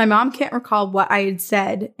scary. My mom can't recall what I had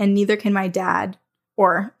said, and neither can my dad,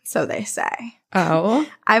 or so they say. Oh.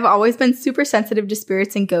 I've always been super sensitive to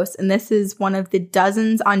spirits and ghosts, and this is one of the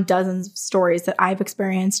dozens on dozens of stories that I've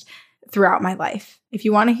experienced throughout my life. If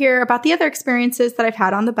you want to hear about the other experiences that I've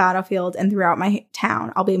had on the battlefield and throughout my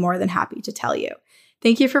town, I'll be more than happy to tell you.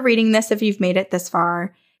 Thank you for reading this if you've made it this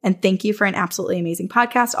far, and thank you for an absolutely amazing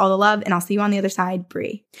podcast. All the love, and I'll see you on the other side,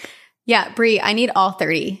 Bree. Yeah, Bree, I need all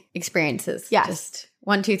 30 experiences. Yes. Just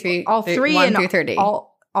 1, 2, 3. All 3 1 and through 30.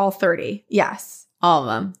 All 30. Yes. All of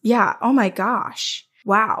them. Yeah. Oh my gosh.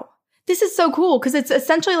 Wow. This is so cool because it's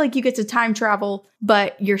essentially like you get to time travel,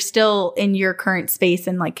 but you're still in your current space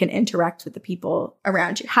and like can interact with the people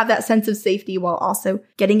around you. Have that sense of safety while also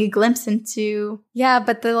getting a glimpse into Yeah,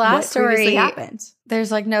 but the last what story previously happened.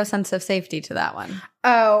 There's like no sense of safety to that one.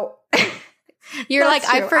 Oh. You're like,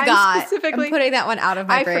 That's I true. forgot. I'm I'm putting that one out of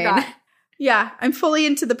my brain. Forgot. Yeah, I'm fully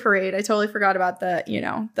into the parade. I totally forgot about the,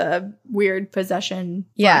 the weird possession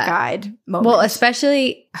black-eyed moment. Well,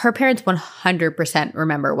 especially her parents 100%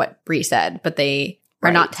 remember what Bree said, but they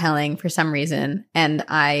are not telling for some reason. And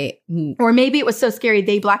or maybe it was so scary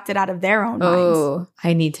they blacked it out of their own minds. Oh,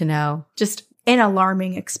 I need to know. Just an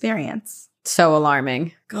alarming experience. So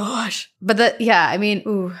alarming. Gosh. But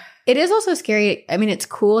ooh. It is also scary. I mean, it's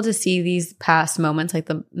cool to see these past moments like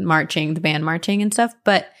the band marching and stuff,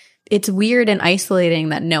 but it's weird and isolating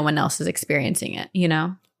that no one else is experiencing it, you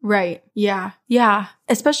know? Right. Yeah. Yeah.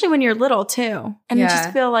 Especially when you're little too. And I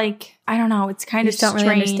just feel like, I don't know, it's kind of don't strange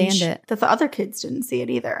really understand it. that the other kids didn't see it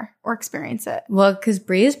either or experience it. Well, because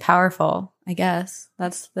Bree is powerful, I guess.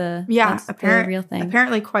 That's the real thing.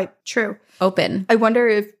 Apparently quite true. Open. I wonder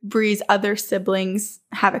if Bree's other siblings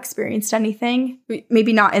have experienced anything.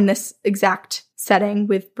 Maybe not in this exact setting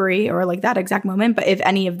with Bree or like that exact moment, but if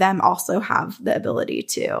any of them also have the ability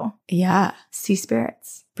to see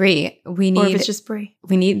spirits. Bree, or if it's just Bree.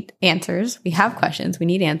 We need answers. We have questions. We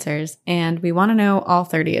need answers. And we want to know all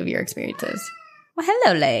 30 of your experiences. Well,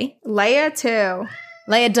 hello, Leia. Leia, too.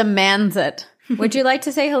 Leia demands it. Would you like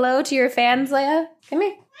to say hello to your fans, Leia? Come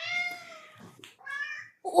here.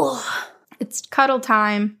 Oh. It's cuddle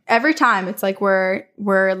time. Every time it's like we're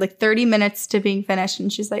like 30 minutes to being finished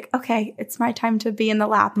and she's like, okay, it's my time to be in the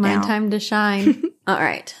lap now. My time to shine. All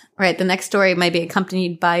right. The next story might be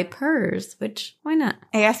accompanied by purrs, which why not?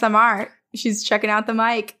 ASMR. She's checking out the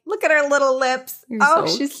mic. Look at her little lips.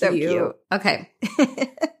 She's so cute. Okay.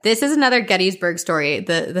 This is another Gettysburg story.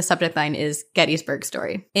 The subject line is Gettysburg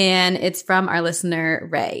story. And it's from our listener,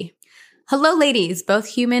 Ray. Hello, ladies, both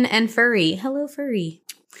human and furry. Hello, furry.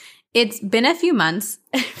 It's been a few months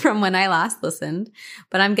from when I last listened,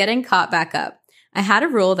 but I'm getting caught back up. I had a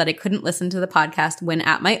rule that I couldn't listen to the podcast when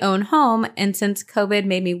at my own home, and since COVID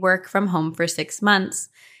made me work from home for 6 months,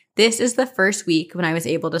 this is the first week when I was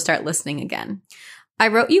able to start listening again. I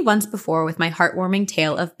wrote you once before with my heartwarming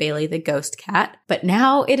tale of Bailey the ghost cat, but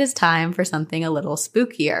now it is time for something a little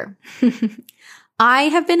spookier. I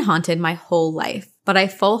have been haunted my whole life, but I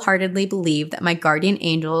full-heartedly believe that my guardian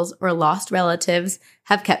angels or lost relatives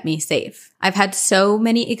have kept me safe. I've had so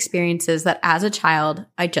many experiences that as a child,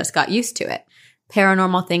 I just got used to it.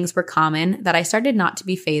 Paranormal things were common that I started not to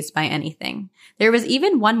be fazed by anything. There was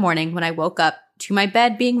even one morning when I woke up to my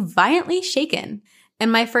bed being violently shaken,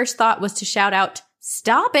 and my first thought was to shout out,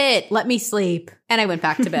 "Stop it! Let me sleep!" And I went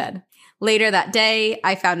back to bed. Later that day,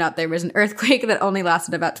 I found out there was an earthquake that only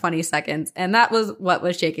lasted about 20 seconds, and that was what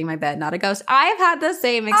was shaking my bed, not a ghost. I've had the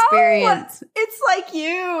same experience. Oh, it's like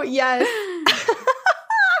you. Yes.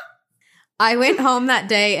 I went home that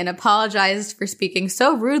day and apologized for speaking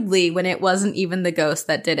so rudely when it wasn't even the ghost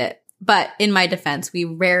that did it. But in my defense, we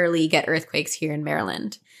rarely get earthquakes here in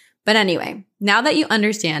Maryland. But anyway, now that you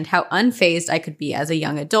understand how unfazed I could be as a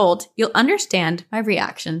young adult, you'll understand my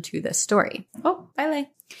reaction to this story. Oh, bye, Lay.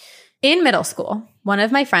 In middle school, one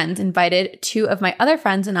of my friends invited 2 of my other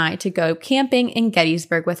friends and I to go camping in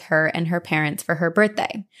Gettysburg with her and her parents for her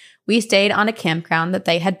birthday. We stayed on a campground that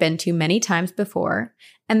they had been to many times before,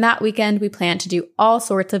 and that weekend we planned to do all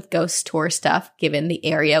sorts of ghost tour stuff given the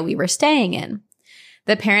area we were staying in.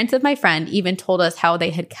 The parents of my friend even told us how they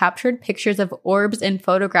had captured pictures of orbs and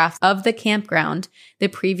photographs of the campground the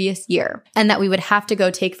previous year, and that we would have to go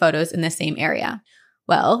take photos in the same area.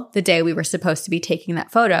 Well, the day we were supposed to be taking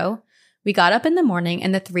that photo, we got up in the morning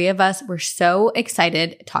and the 3 of us were so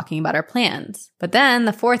excited talking about our plans. But then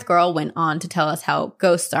the 4th girl went on to tell us how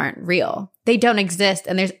ghosts aren't real. They don't exist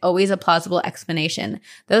and there's always a plausible explanation.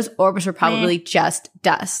 Those orbs were probably just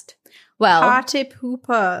dust. Well, Party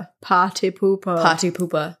pooper.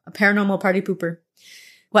 a paranormal party pooper.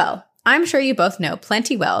 Well, I'm sure you both know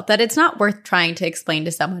plenty well that it's not worth trying to explain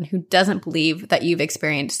to someone who doesn't believe that you've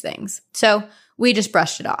experienced things. So we just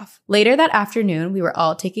brushed it off. Later that afternoon, we were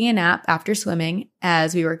all taking a nap after swimming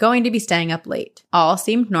as we were going to be staying up late. All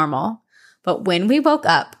seemed normal. But when we woke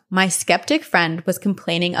up, my skeptic friend was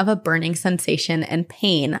complaining of a burning sensation and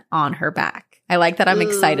pain on her back. I like that I'm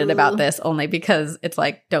excited about this only because it's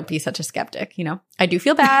like, don't be such a skeptic, you know? I do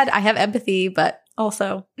feel bad. I have empathy, but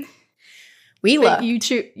also we look.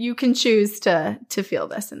 You can choose to feel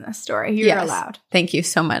this in this story. You're allowed. Thank you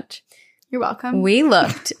so much. You're welcome. We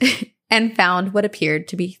looked and found what appeared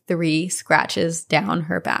to be 3 scratches down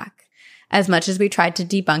her back. As much as we tried to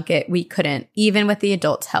debunk it, we couldn't, even with the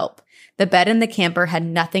adults' help. The bed in the camper had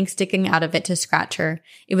nothing sticking out of it to scratch her.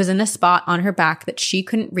 It was in a spot on her back that she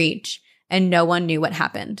couldn't reach, and no one knew what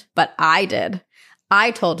happened. But I did.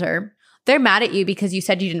 I told her, they're mad at you because you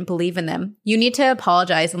said you didn't believe in them. You need to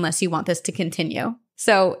apologize unless you want this to continue.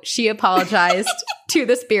 So she apologized to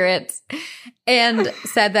the spirits and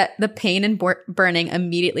said that the pain and burning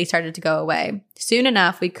immediately started to go away. Soon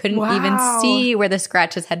enough, we couldn't even see where the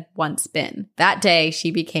scratches had once been. That day,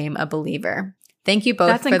 she became a believer. Thank you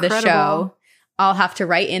both for the show. I'll have to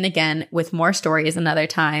write in again with more stories another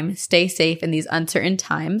time. Stay safe in these uncertain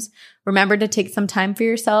times. Remember to take some time for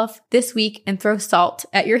yourself this week and throw salt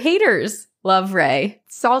at your haters. Love, Ray.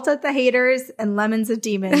 Salt at the haters and lemons at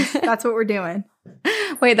demons. That's what we're doing.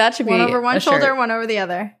 Wait, that should be one over one shoulder, shirt. One over the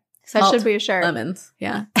other. Salt, that should be a shirt. Lemons,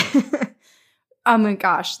 yeah. Oh my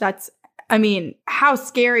gosh, how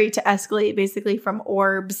scary to escalate basically from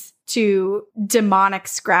orbs to demonic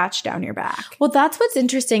scratch down your back. Well, that's what's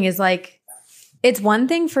interesting is like, it's one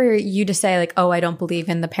thing for you to say like, oh, I don't believe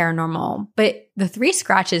in the paranormal, but the 3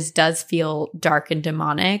 scratches does feel dark and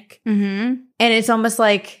demonic. Mm-hmm. And it's almost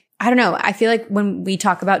like, I don't know, I feel like when we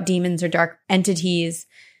talk about demons or dark entities,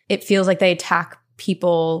 it feels like they attack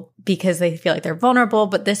people because they feel like they're vulnerable.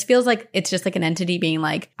 But this feels like it's just like an entity being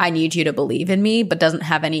like, I need you to believe in me, but doesn't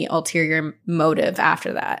have any ulterior motive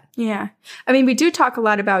after that. Yeah. I mean, we do talk a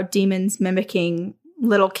lot about demons mimicking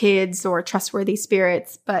little kids or trustworthy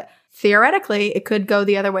spirits, but theoretically, it could go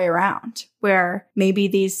the other way around, where maybe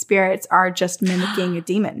these spirits are just mimicking a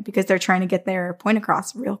demon because they're trying to get their point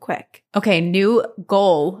across real quick. Okay, new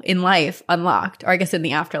goal in life unlocked, or I guess in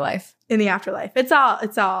the afterlife. In the afterlife. It's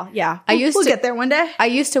all, yeah. We'll get there one day. I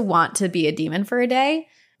used to want to be a demon for a day.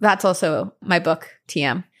 That's also my book,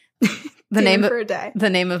 TM. The name for a day. The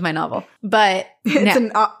name of my novel. But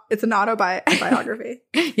it's an autobiography.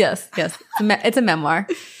 Yes. It's a memoir.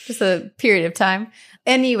 Just a period of time.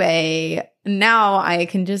 Anyway, now I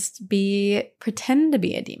can just pretend to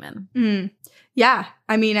be a demon. Mm. Yeah.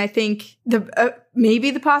 I mean, I think maybe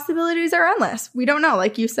the possibilities are endless. We don't know.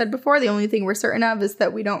 Like you said before, the only thing we're certain of is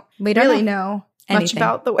that we don't really know much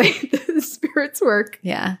about the way the spirits work.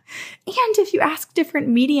 Yeah. And if you ask different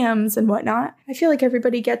mediums and whatnot, I feel like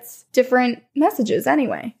everybody gets different messages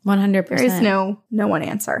anyway. 100%. There is no one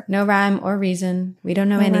answer. No rhyme or reason. We don't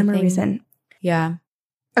know anything. No rhyme or reason. Yeah.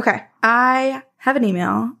 Okay. I have an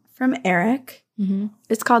email from Eric. Mm-hmm.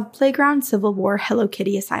 It's called Playground Civil War Hello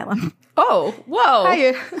Kitty Asylum. Oh, whoa.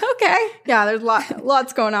 Hiya. Okay. Yeah, there's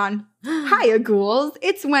lots going on. Hiya, ghouls.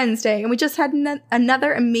 It's Wednesday, and we just had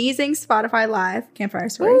another amazing Spotify Live Campfire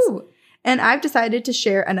Stories. Ooh. And I've decided to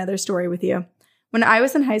share another story with you. When I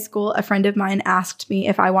was in high school, a friend of mine asked me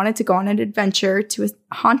if I wanted to go on an adventure to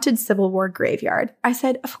a haunted Civil War graveyard. I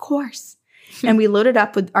said, of course. And we loaded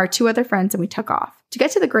up with our 2 other friends, and we took off. To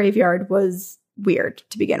get to the graveyard was weird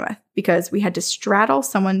to begin with because we had to straddle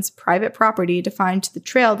someone's private property to find the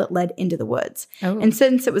trail that led into the woods. Oh. And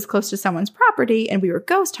since it was close to someone's property and we were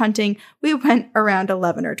ghost hunting, we went around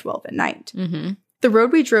 11 or 12 at night. Mm-hmm. The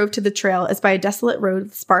road we drove to the trail is by a desolate road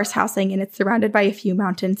with sparse housing, and it's surrounded by a few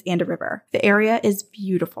mountains and a river. The area is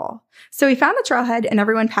beautiful. So we found the trailhead and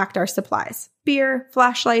everyone packed our supplies. Beer,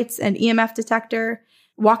 flashlights, an EMF detector.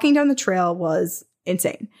 Walking down the trail was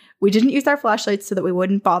insane. We didn't use our flashlights so that we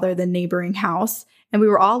wouldn't bother the neighboring house. And we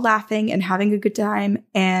were all laughing and having a good time.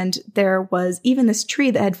 And there was even this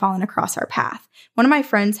tree that had fallen across our path. One of my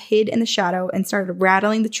friends hid in the shadow and started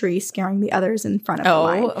rattling the tree, scaring the others in front of the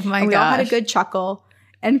line. Oh my gosh. We gosh. all had a good chuckle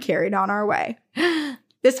and carried on our way.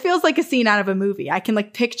 This feels like a scene out of a movie. I can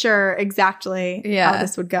picture exactly how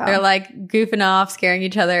this would go. They're goofing off, scaring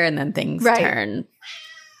each other, and then things turn.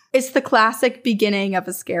 It's the classic beginning of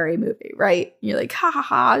a scary movie, right? You're like, ha ha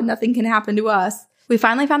ha, nothing can happen to us. We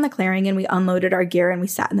finally found the clearing and we unloaded our gear and we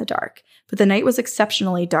sat in the dark. But the night was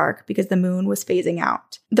exceptionally dark because the moon was phasing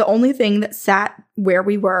out. The only thing that sat where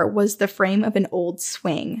we were was the frame of an old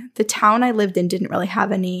swing. The town I lived in didn't really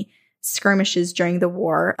have any skirmishes during the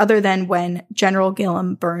war, other than when General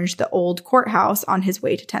Gillem burned the old courthouse on his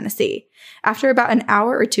way to Tennessee. After about an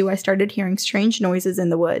hour or two, I started hearing strange noises in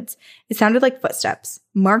the woods. It sounded like footsteps,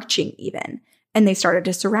 marching even, and they started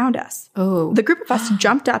to surround us. Oh. The group of us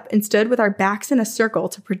jumped up and stood with our backs in a circle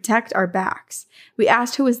to protect our backs. We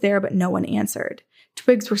asked who was there, but no one answered.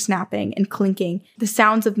 Twigs were snapping and clinking. The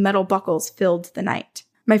sounds of metal buckles filled the night.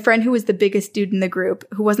 My friend, who was the biggest dude in the group,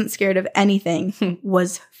 who wasn't scared of anything,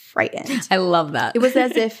 was frightened. I love that. It was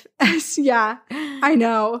as if, yeah, I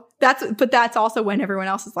know. But that's also when everyone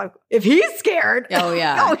else is like, if he's scared. Oh,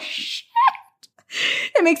 yeah. Oh, shit.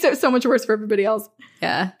 It makes it so much worse for everybody else.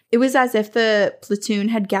 Yeah. It was as if the platoon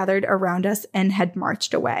had gathered around us and had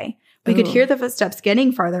marched away. We could hear the footsteps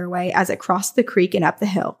getting farther away as it crossed the creek and up the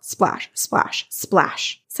hill. Splash, splash,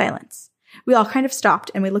 splash. Silence. We all kind of stopped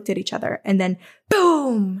and we looked at each other, and then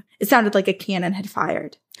boom! It sounded like a cannon had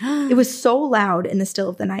fired. It was so loud in the still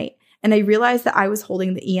of the night, and I realized that I was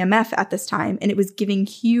holding the EMF at this time, and it was giving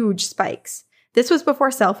huge spikes. This was before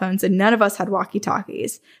cell phones, and none of us had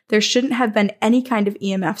walkie-talkies. There shouldn't have been any kind of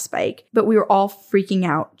EMF spike, but we were all freaking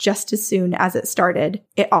out. Just as soon as it started,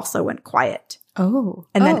 it also went quiet. Oh.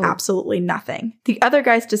 And then absolutely nothing. The other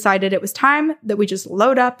guys decided it was time that we just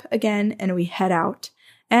load up again and we head out.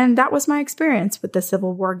 And that was my experience with the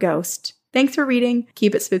Civil War ghost. Thanks for reading.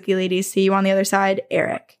 Keep it spooky, ladies. See you on the other side,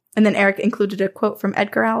 Eric. And then Eric included a quote from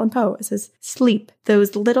Edgar Allan Poe. It says, "Sleep,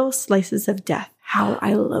 those little slices of death. How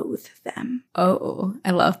I loathe them." Oh,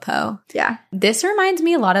 I love Poe. Yeah. This reminds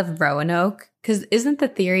me a lot of Roanoke, because isn't the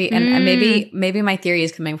theory, and maybe my theory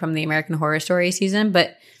is coming from the American Horror Story season,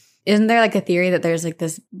 but isn't there like a theory that there's like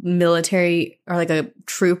this military or like a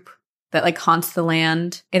troop that like haunts the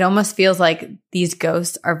land? It almost feels like these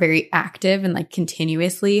ghosts are very active and like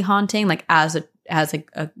continuously haunting, like as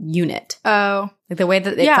a unit. Oh. Like the way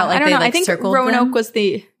that it felt like they like circled them. I think Roanoke was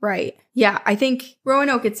the, right. Yeah, I think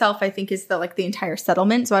Roanoke itself, is the entire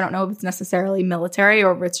settlement. So I don't know if it's necessarily military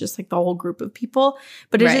or if it's just like the whole group of people.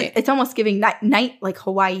 But it's almost giving night like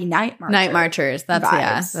Hawaii night marchers. Night marchers. That's,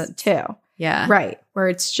 vibes too. Yeah. Right. Where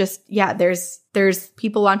it's just, there's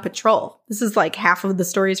people on patrol. This is like half of the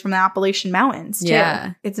stories from the Appalachian Mountains too.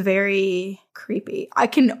 Yeah. It's very creepy.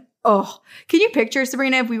 Can you picture,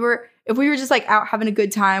 Sabrina, if we were just like out having a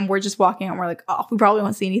good time, we're just walking out and we're like, oh, we probably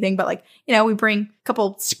won't see anything, but like, we bring a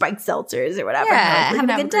couple spiked seltzers or whatever. Yeah, have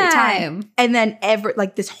a good time. And then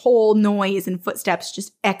this whole noise and footsteps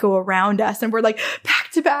just echo around us, and we're like back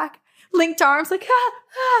to back, linked arms, like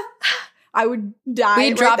I would die.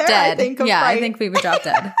 We'd drop there, dead. I think we would drop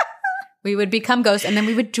dead. We would become ghosts, and then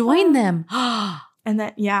we would join them. And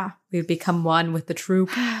then, we would become one with the troop,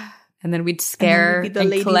 and then we'd scare and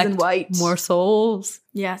ladies collect in white. more souls.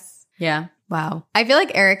 Yes. Yeah. Wow. I feel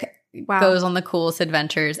like Eric goes on the coolest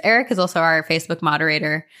adventures. Eric is also our Facebook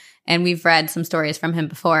moderator, and we've read some stories from him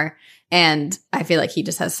before, and I feel like he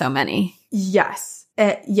just has so many. Yes.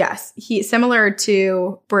 Yes. He, similar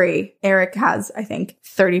to Brie, Eric has, I think,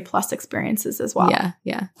 30 plus experiences as well. Yeah.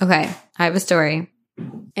 Yeah. Okay. I have a story,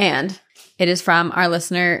 and it is from our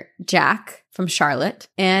listener, Jack from Charlotte,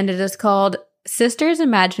 and it is called "Sister's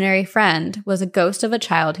Imaginary Friend Was a Ghost of a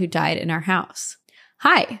Child Who Died in Our House."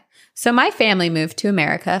 Hi. So my family moved to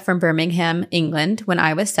America from Birmingham, England when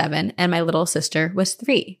I was 7 and my little sister was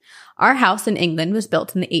 3. Our house in England was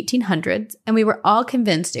built in the 1800s, and we were all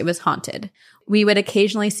convinced it was haunted. We would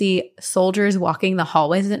occasionally see soldiers walking the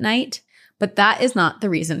hallways at night, but that is not the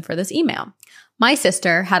reason for this email. My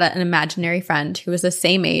sister had an imaginary friend who was the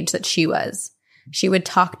same age that she was. She would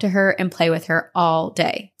talk to her and play with her all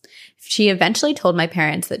day. She eventually told my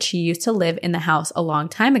parents that she used to live in the house a long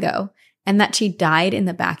time ago and that she died in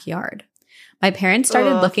the backyard. My parents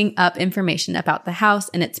started looking up information about the house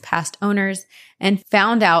and its past owners and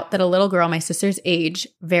found out that a little girl my sister's age,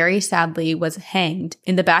 very sadly, was hanged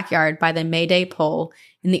in the backyard by the Mayday pole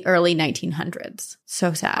in the early 1900s.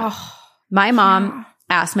 So sad. My mom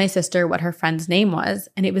asked my sister what her friend's name was,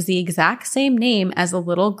 and it was the exact same name as the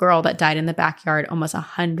little girl that died in the backyard almost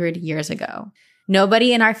 100 years ago.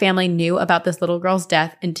 Nobody in our family knew about this little girl's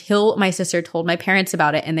death until my sister told my parents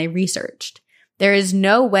about it and they researched. There is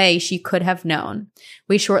no way she could have known.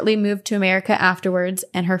 We shortly moved to America afterwards,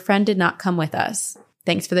 and her friend did not come with us.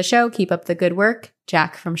 Thanks for the show. Keep up the good work.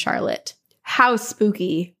 Jack from Charlotte. How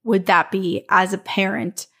spooky would that be as a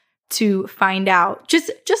parent to find out? Just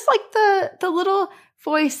like the little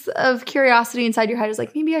voice of curiosity inside your head is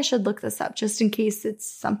like, maybe I should look this up just in case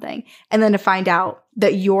it's something. And then to find out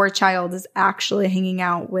that your child is actually hanging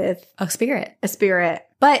out with a spirit.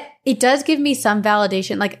 But it does give me some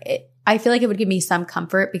validation. I feel like it would give me some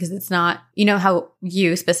comfort because it's not, you know how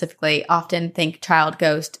you specifically often think child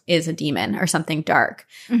ghost is a demon or something dark.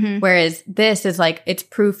 Mm-hmm. Whereas this is like, it's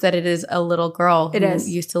proof that it is a little girl who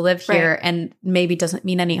used to live here and maybe doesn't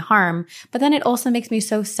mean any harm. But then it also makes me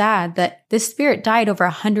so sad that this spirit died over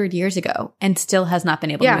 100 years ago and still has not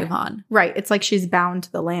been able to move on. Right. It's like she's bound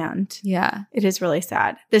to the land. Yeah. It is really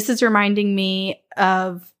sad. This is reminding me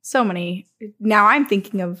of so many. Now I'm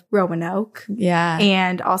thinking of Roanoke. Yeah.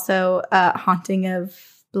 And also Haunting of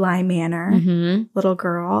Bly Manor, little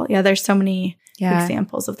girl. Yeah, there's so many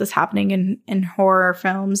examples of this happening in horror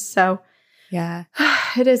films. So yeah,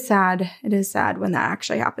 it is sad. It is sad when that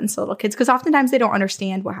actually happens to little kids because oftentimes they don't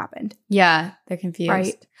understand what happened. Yeah, they're confused.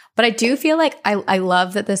 Right. But I do feel like I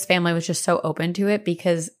love that this family was just so open to it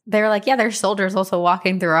because they're like, yeah, there's soldiers also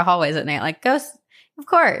walking through our hallways at night. Like ghosts, of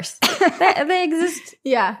course. they exist.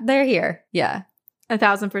 Yeah. They're here. Yeah.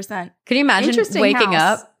 1,000%. Can you imagine waking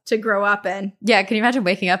up? To grow up in. Yeah, can you imagine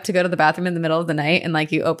waking up to go to the bathroom in the middle of the night and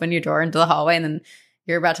like you open your door into the hallway and then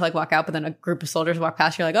you're about to like walk out, but then a group of soldiers walk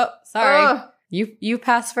past you, like, oh, sorry, you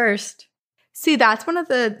pass first. See, that's one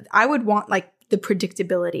of I would want like the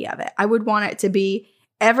predictability of it. I would want it to be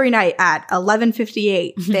every night at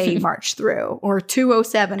 11:58 they march through or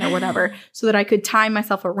 2:07 or whatever so that I could time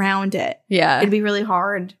myself around it. Yeah. It'd be really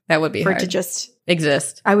hard. That would be for hard. it to just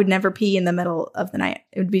exist. I would never pee in the middle of the night.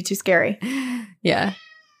 It would be too scary. Yeah.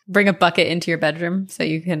 Bring a bucket into your bedroom so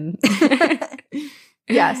you can.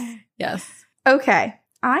 Yes. Yes. Okay.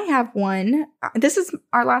 I have one. This is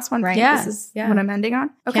our last one, right? Yeah. This is what I'm ending on.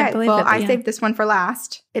 Okay. Well, I saved this one for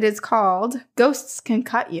last. It is called Ghosts Can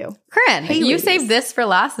Cut You. Corinne, you saved this for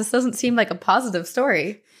last. This doesn't seem like a positive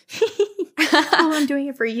story. Well, I'm doing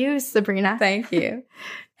it for you, Sabrina. Thank you.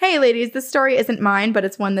 Hey, ladies, this story isn't mine, but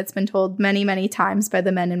it's one that's been told many, many times by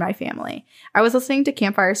the men in my family. I was listening to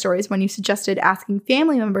Campfire Stories when you suggested asking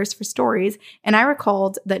family members for stories, and I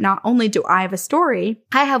recalled that not only do I have a story,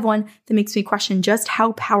 I have one that makes me question just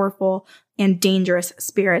how powerful and dangerous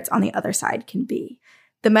spirits on the other side can be.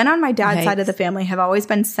 The men on my dad's side of the family have always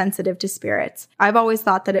been sensitive to spirits. I've always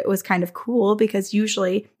thought that it was kind of cool because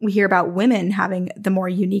usually we hear about women having the more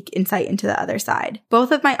unique insight into the other side.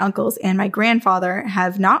 Both of my uncles and my grandfather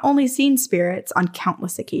have not only seen spirits on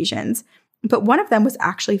countless occasions, but one of them was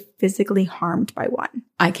actually physically harmed by one.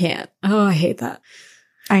 I can't. Oh, I hate that.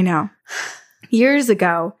 I know. Years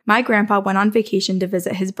ago, my grandpa went on vacation to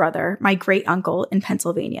visit his brother, my great uncle, in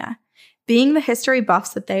Pennsylvania. Being the history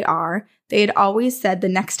buffs that they are, they had always said the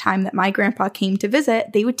next time that my grandpa came to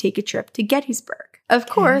visit, they would take a trip to Gettysburg. Of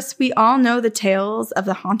course, we all know the tales of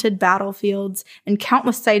the haunted battlefields and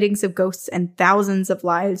countless sightings of ghosts and thousands of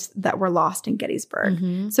lives that were lost in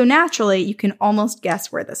Gettysburg. So naturally, you can almost guess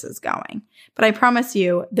where this is going. But I promise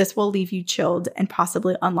you, this will leave you chilled and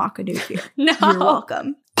possibly unlock a new fear. No. You're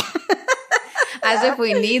welcome. As if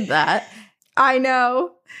we need that. I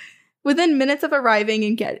know. Within minutes of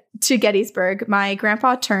arriving to Gettysburg, my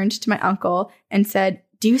grandpa turned to my uncle and said,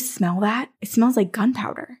 "Do you smell that? It smells like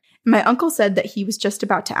gunpowder." My uncle said that he was just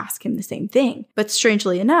about to ask him the same thing. But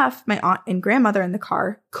strangely enough, my aunt and grandmother in the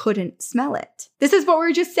car couldn't smell it. This is what we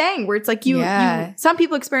were just saying, where it's like you some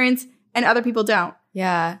people experience and other people don't.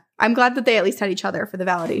 Yeah. I'm glad that they at least had each other for the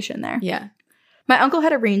validation there. Yeah. My uncle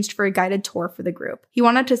had arranged for a guided tour for the group. He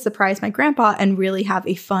wanted to surprise my grandpa and really have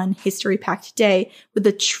a fun, history-packed day with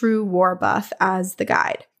a true war buff as the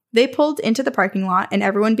guide. They pulled into the parking lot and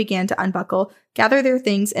everyone began to unbuckle, gather their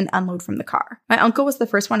things, and unload from the car. My uncle was the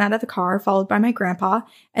first one out of the car, followed by my grandpa,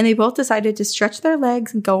 and they both decided to stretch their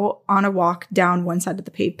legs and go on a walk down one side of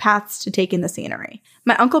the paved paths to take in the scenery.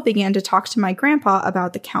 My uncle began to talk to my grandpa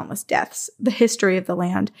about the countless deaths, the history of the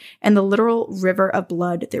land, and the literal river of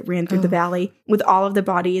blood that ran through the valley with all of the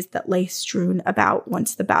bodies that lay strewn about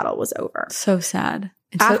once the battle was over. So sad.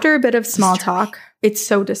 After a bit of small talk, it's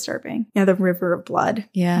so disturbing. Yeah, the river of blood.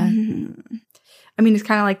 Yeah. I mean, it's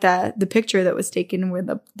kind of like the picture that was taken where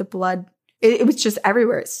the blood, it was just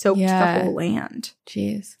everywhere. It soaked the whole land.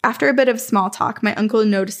 Jeez. After a bit of small talk, my uncle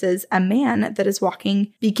notices a man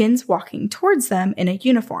that begins walking towards them in a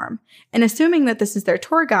uniform. And assuming that this is their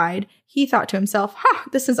tour guide, he thought to himself,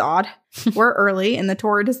 this is odd. We're early and the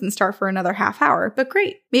tour doesn't start for another half hour, but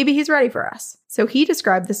great. Maybe he's ready for us. So he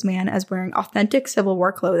described this man as wearing authentic Civil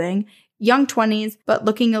War clothing, young 20s, but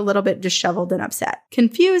looking a little bit disheveled and upset.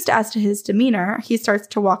 Confused as to his demeanor, he starts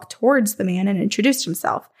to walk towards the man and introduce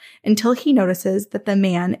himself until he notices that the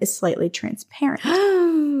man is slightly transparent,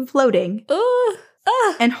 floating,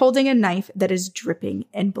 and holding a knife that is dripping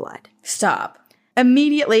in blood. Stop.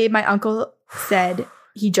 Immediately, my uncle said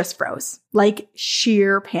he just froze, like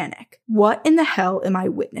sheer panic. What in the hell am I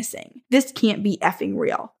witnessing? This can't be effing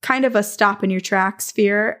real. Kind of a stop in your tracks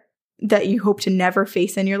fear that you hope to never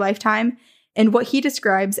face in your lifetime. In what he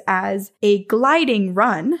describes as a gliding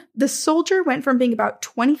run, the soldier went from being about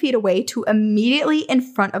 20 feet away to immediately in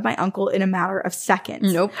front of my uncle in a matter of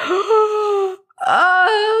seconds. Nope. Oh,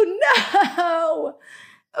 no.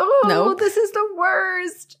 Oh, Nope. This is the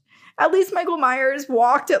worst. At least Michael Myers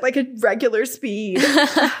walked at like a regular speed.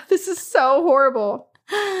 This is so horrible.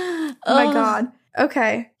 Oh my God.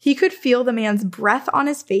 Okay. He could feel the man's breath on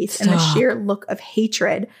his face and the sheer look of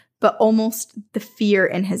hatred, but almost the fear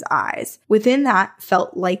in his eyes. Within that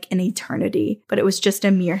felt like an eternity, but it was just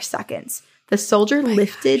a mere seconds. The soldier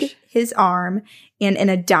lifted his arm, and in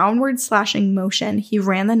a downward slashing motion, he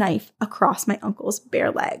ran the knife across my uncle's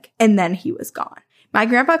bare leg, and then he was gone. My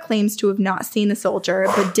grandpa claims to have not seen the soldier,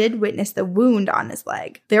 but did witness the wound on his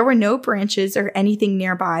leg. There were no branches or anything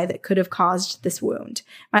nearby that could have caused this wound.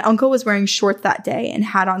 My uncle was wearing shorts that day and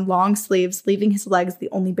had on long sleeves, leaving his legs the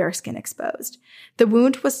only bare skin exposed. The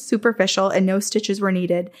wound was superficial and no stitches were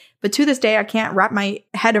needed, but to this day I can't wrap my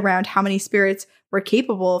head around how many spirits were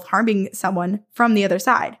capable of harming someone from the other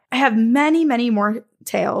side. I have many, many more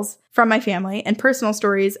tales from my family and personal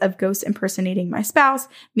stories of ghosts impersonating my spouse,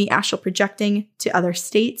 me astral projecting to other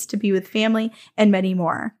states to be with family, and many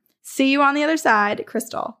more. See you on the other side,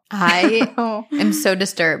 Crystal. I am so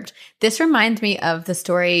disturbed. This reminds me of the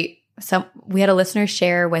story. We had a listener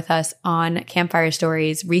share with us on Campfire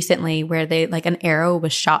Stories recently where they like an arrow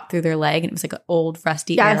was shot through their leg and it was like an old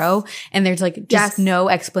rusty arrow. And there's like just no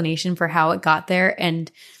explanation for how it got there. And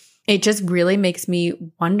it just really makes me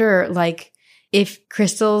wonder like if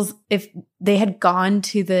they had gone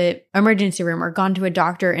to the emergency room or gone to a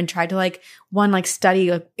doctor and tried to like study,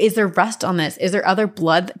 like, is there rust on this? Is there other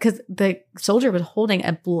blood? Because the soldier was holding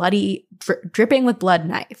a bloody, dripping with blood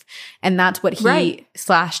knife. And that's what he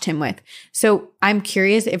slashed him with. So I'm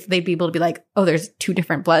curious if they'd be able to be like, oh, there's 2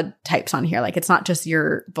 different blood types on here. Like it's not just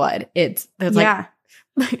your blood. There's like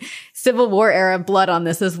Civil War era blood on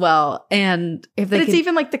this as well. And if they it's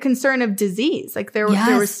even like the concern of disease. Like there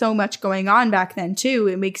was so much going on back then too.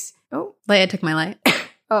 It makes Leia took my light.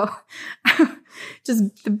 Just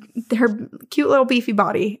her cute little beefy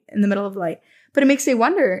body in the middle of the light. But it makes me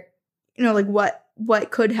wonder, like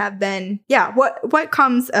what could have been. Yeah, what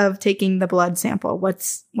comes of taking the blood sample?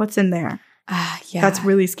 What's in there? Yeah, that's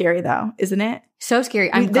really scary though, isn't it? So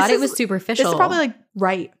scary. I'm glad it was superficial. This is probably like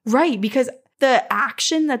right because the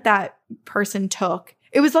action that person took,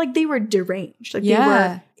 it was like they were deranged. Like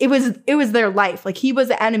it was their life. Like he was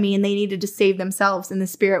the enemy and they needed to save themselves. And the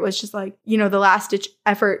spirit was just like, the last ditch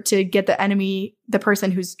effort to get the enemy, the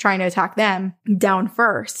person who's trying to attack them, down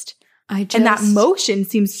first. And that motion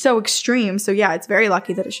seems so extreme. So yeah, it's very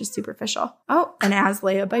lucky that it's just superficial. Oh, and as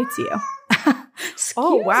Leia bites you.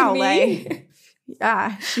 Oh, wow, Leia.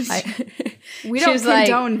 Yeah. We don't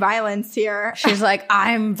condone violence here. She's like,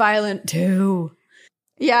 I'm violent too.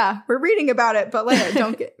 Yeah, we're reading about it, but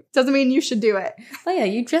Leia, doesn't mean you should do it.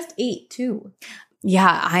 Leia, you just ate too.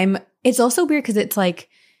 Yeah, it's also weird because it's like,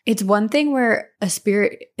 it's one thing where a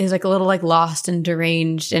spirit is like a little like lost and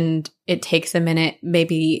deranged and it takes a minute.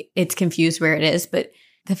 Maybe it's confused where it is, but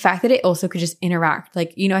the fact that it also could just interact,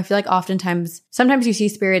 like, I feel like sometimes you see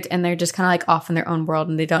spirits and they're just kind of like off in their own world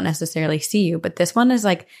and they don't necessarily see you. But this one is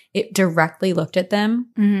like, it directly looked at them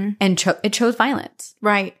and it chose violence.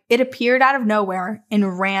 Right. It appeared out of nowhere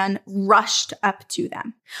and rushed up to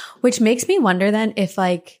them. Which makes me wonder then if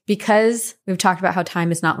like, because we've talked about how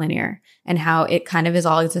time is not linear and how it kind of is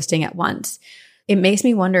all existing at once, it makes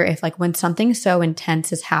me wonder if like when something so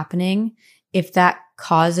intense is happening, if that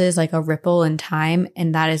causes like a ripple in time.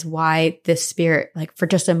 And that is why this spirit, like for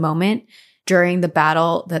just a moment during the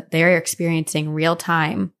battle that they're experiencing real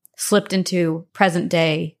time, slipped into present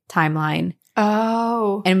day timeline.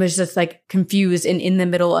 Oh. And was just like confused and in the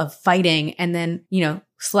middle of fighting and then,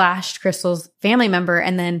 slashed Crystal's family member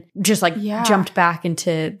and then just like jumped back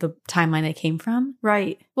into the timeline they came from.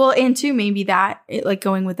 Right. Well, and too, maybe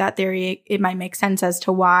going with that theory, it might make sense as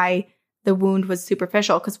to why the wound was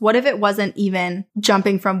superficial. Because what if it wasn't even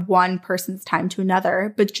jumping from one person's time to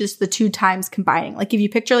another, but just the 2 times combining? Like if you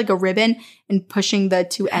picture like a ribbon and pushing the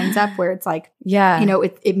 2 ends up where it's like,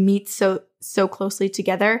 it meets so closely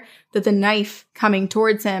together that the knife coming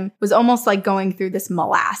towards him was almost like going through this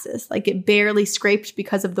molasses. Like it barely scraped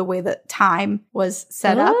because of the way that time was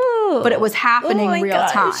set up, but it was happening real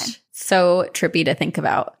time. So trippy to think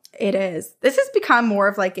about. It is. This has become more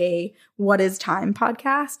of like a What is Time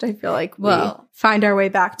podcast. I feel like we find our way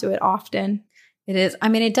back to it often. It is. I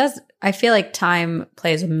mean, it does. I feel like time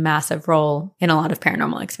plays a massive role in a lot of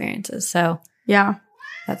paranormal experiences. So yeah,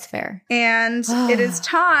 that's fair. And it is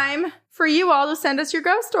time for you all to send us your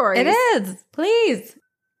ghost stories. It is. Please.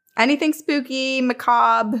 Anything spooky,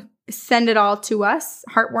 macabre, send it all to us.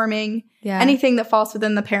 Heartwarming. Yeah. Anything that falls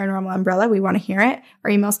within the paranormal umbrella, we want to hear it.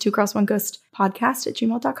 Our email's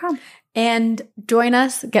 2girls1ghostpodcast@gmail.com. And join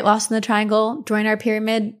us, get lost in the triangle, join our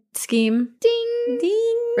pyramid scheme. Ding.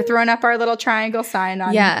 Ding. We're throwing up our little triangle sign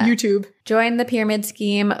on YouTube. Join the pyramid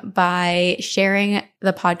scheme by sharing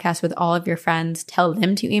the podcast with all of your friends. Tell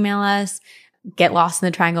them to email us. Get lost in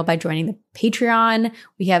the triangle by joining the Patreon.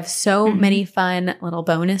 We have so many fun little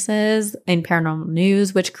bonuses in paranormal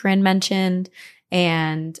news, which Corinne mentioned,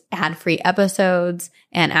 and ad-free episodes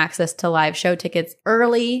and access to live show tickets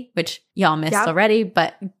early, which y'all missed already,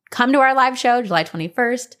 but come to our live show July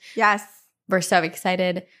 21st. Yes. We're so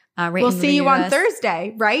excited. We'll see you on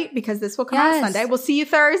Thursday, right? Because this will come out Sunday. We'll see you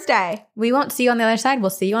Thursday. We won't see you on the other side.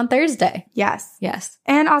 We'll see you on Thursday. Yes. Yes.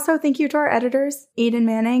 And also thank you to our editors, Aiden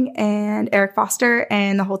Manning and Eric Foster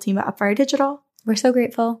and the whole team at Upfire Digital. We're so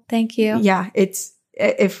grateful. Thank you. Yeah.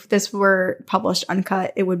 If this were published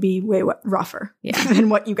uncut, it would be way rougher than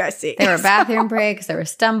what you guys see. There were bathroom breaks. There was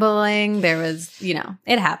stumbling. There was,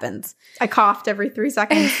 it happens. I coughed every 3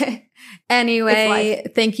 seconds. Anyway,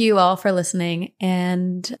 thank you all for listening,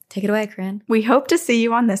 and take it away, Corinne. We hope to see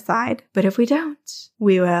you on this side, but if we don't,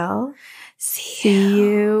 we will see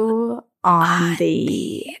you on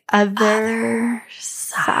the other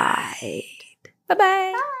side.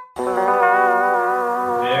 Bye-bye.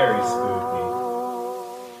 Very spooky.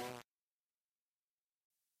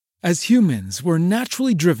 As humans, we're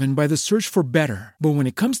naturally driven by the search for better. But when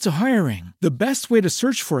it comes to hiring, the best way to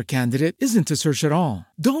search for a candidate isn't to search at all.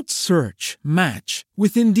 Don't search, match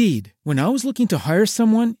with Indeed. When I was looking to hire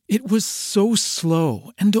someone, it was so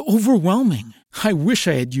slow and overwhelming. I wish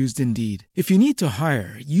I had used Indeed. If you need to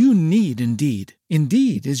hire, you need Indeed.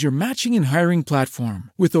 Indeed is your matching and hiring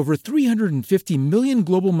platform with over 350 million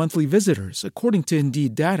global monthly visitors, according to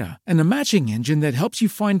Indeed data, and a matching engine that helps you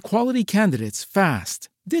find quality candidates fast.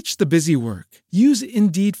 Ditch the busy work. Use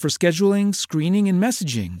Indeed for scheduling, screening, and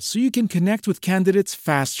messaging so you can connect with candidates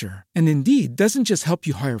faster. And Indeed doesn't just help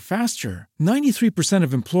you hire faster. 93%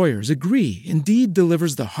 of employers agree Indeed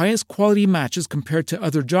delivers the highest quality matches compared to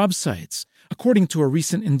other job sites, according to a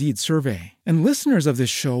recent Indeed survey. And listeners of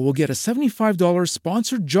this show will get a $75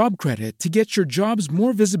 sponsored job credit to get your jobs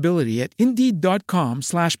more visibility at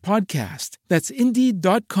Indeed.com/podcast. That's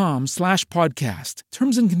Indeed.com/podcast.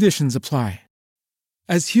 Terms and conditions apply.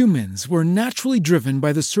 As humans, we're naturally driven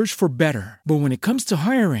by the search for better. But when it comes to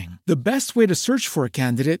hiring, the best way to search for a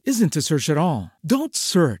candidate isn't to search at all. Don't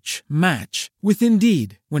search, match with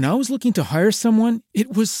Indeed. When I was looking to hire someone,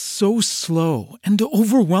 it was so slow and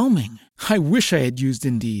overwhelming. I wish I had used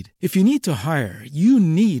Indeed. If you need to hire, you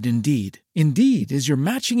need Indeed. Indeed is your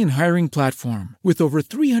matching and hiring platform with over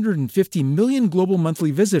 350 million global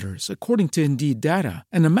monthly visitors, according to Indeed data,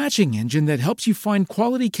 and a matching engine that helps you find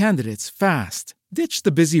quality candidates fast. Ditch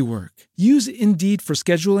the busy work. Use Indeed for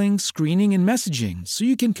scheduling, screening, and messaging so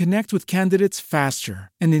you can connect with candidates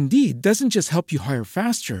faster. And Indeed doesn't just help you hire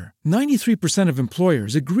faster. 93% of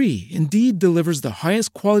employers agree Indeed delivers the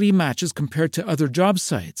highest quality matches compared to other job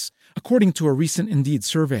sites, according to a recent Indeed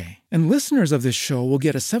survey. And listeners of this show will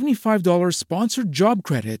get a $75 sponsored job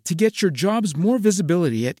credit to get your jobs more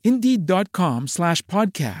visibility at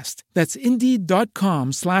Indeed.com/podcast. That's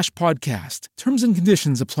Indeed.com/podcast. Terms and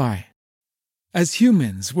conditions apply. As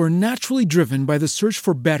humans, we're naturally driven by the search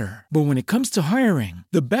for better. But when it comes to hiring,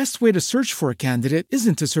 the best way to search for a candidate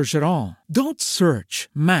isn't to search at all. Don't search,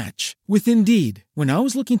 match with Indeed. When I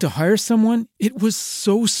was looking to hire someone, it was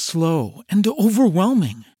so slow and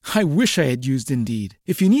overwhelming. I wish I had used Indeed.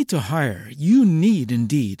 If you need to hire, you need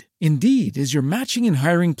Indeed. Indeed is your matching and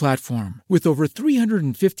hiring platform with over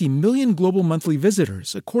 350 million global monthly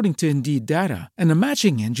visitors, according to Indeed data, and a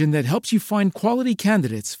matching engine that helps you find quality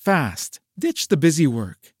candidates fast. Ditch the busy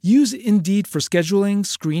work. Use Indeed for scheduling,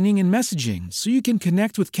 screening, and messaging so you can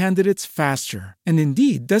connect with candidates faster. And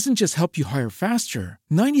Indeed doesn't just help you hire faster.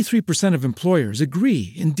 93% of employers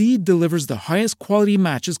agree Indeed delivers the highest quality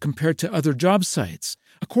matches compared to other job sites,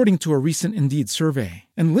 according to a recent Indeed survey.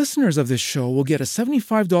 And listeners of this show will get a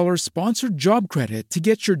 $75 sponsored job credit to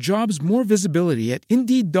get your jobs more visibility at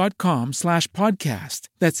Indeed.com/podcast.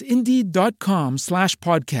 That's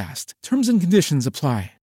Indeed.com/podcast. Terms and conditions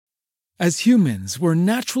apply. As humans, we're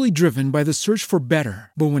naturally driven by the search for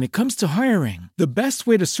better. But when it comes to hiring, the best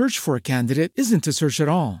way to search for a candidate isn't to search at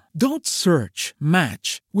all. Don't search,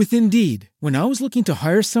 match with Indeed. When I was looking to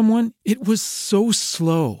hire someone, it was so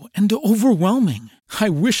slow and overwhelming. I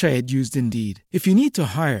wish I had used Indeed. If you need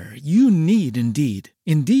to hire, you need Indeed.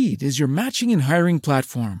 Indeed is your matching and hiring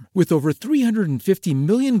platform with over 350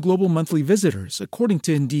 million global monthly visitors, according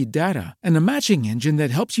to Indeed data, and a matching engine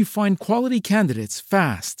that helps you find quality candidates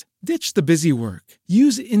fast. Ditch the busy work.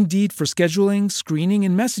 Use Indeed for scheduling, screening,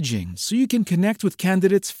 and messaging so you can connect with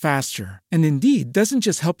candidates faster. And Indeed doesn't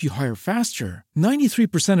just help you hire faster.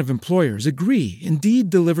 93% of employers agree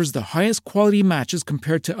Indeed delivers the highest quality matches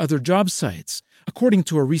compared to other job sites, according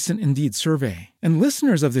to a recent Indeed survey. And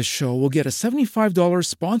listeners of this show will get a $75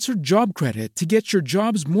 sponsored job credit to get your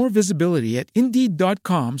jobs more visibility at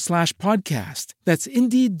Indeed.com/podcast. That's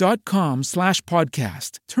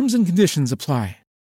Indeed.com/podcast. Terms and conditions apply.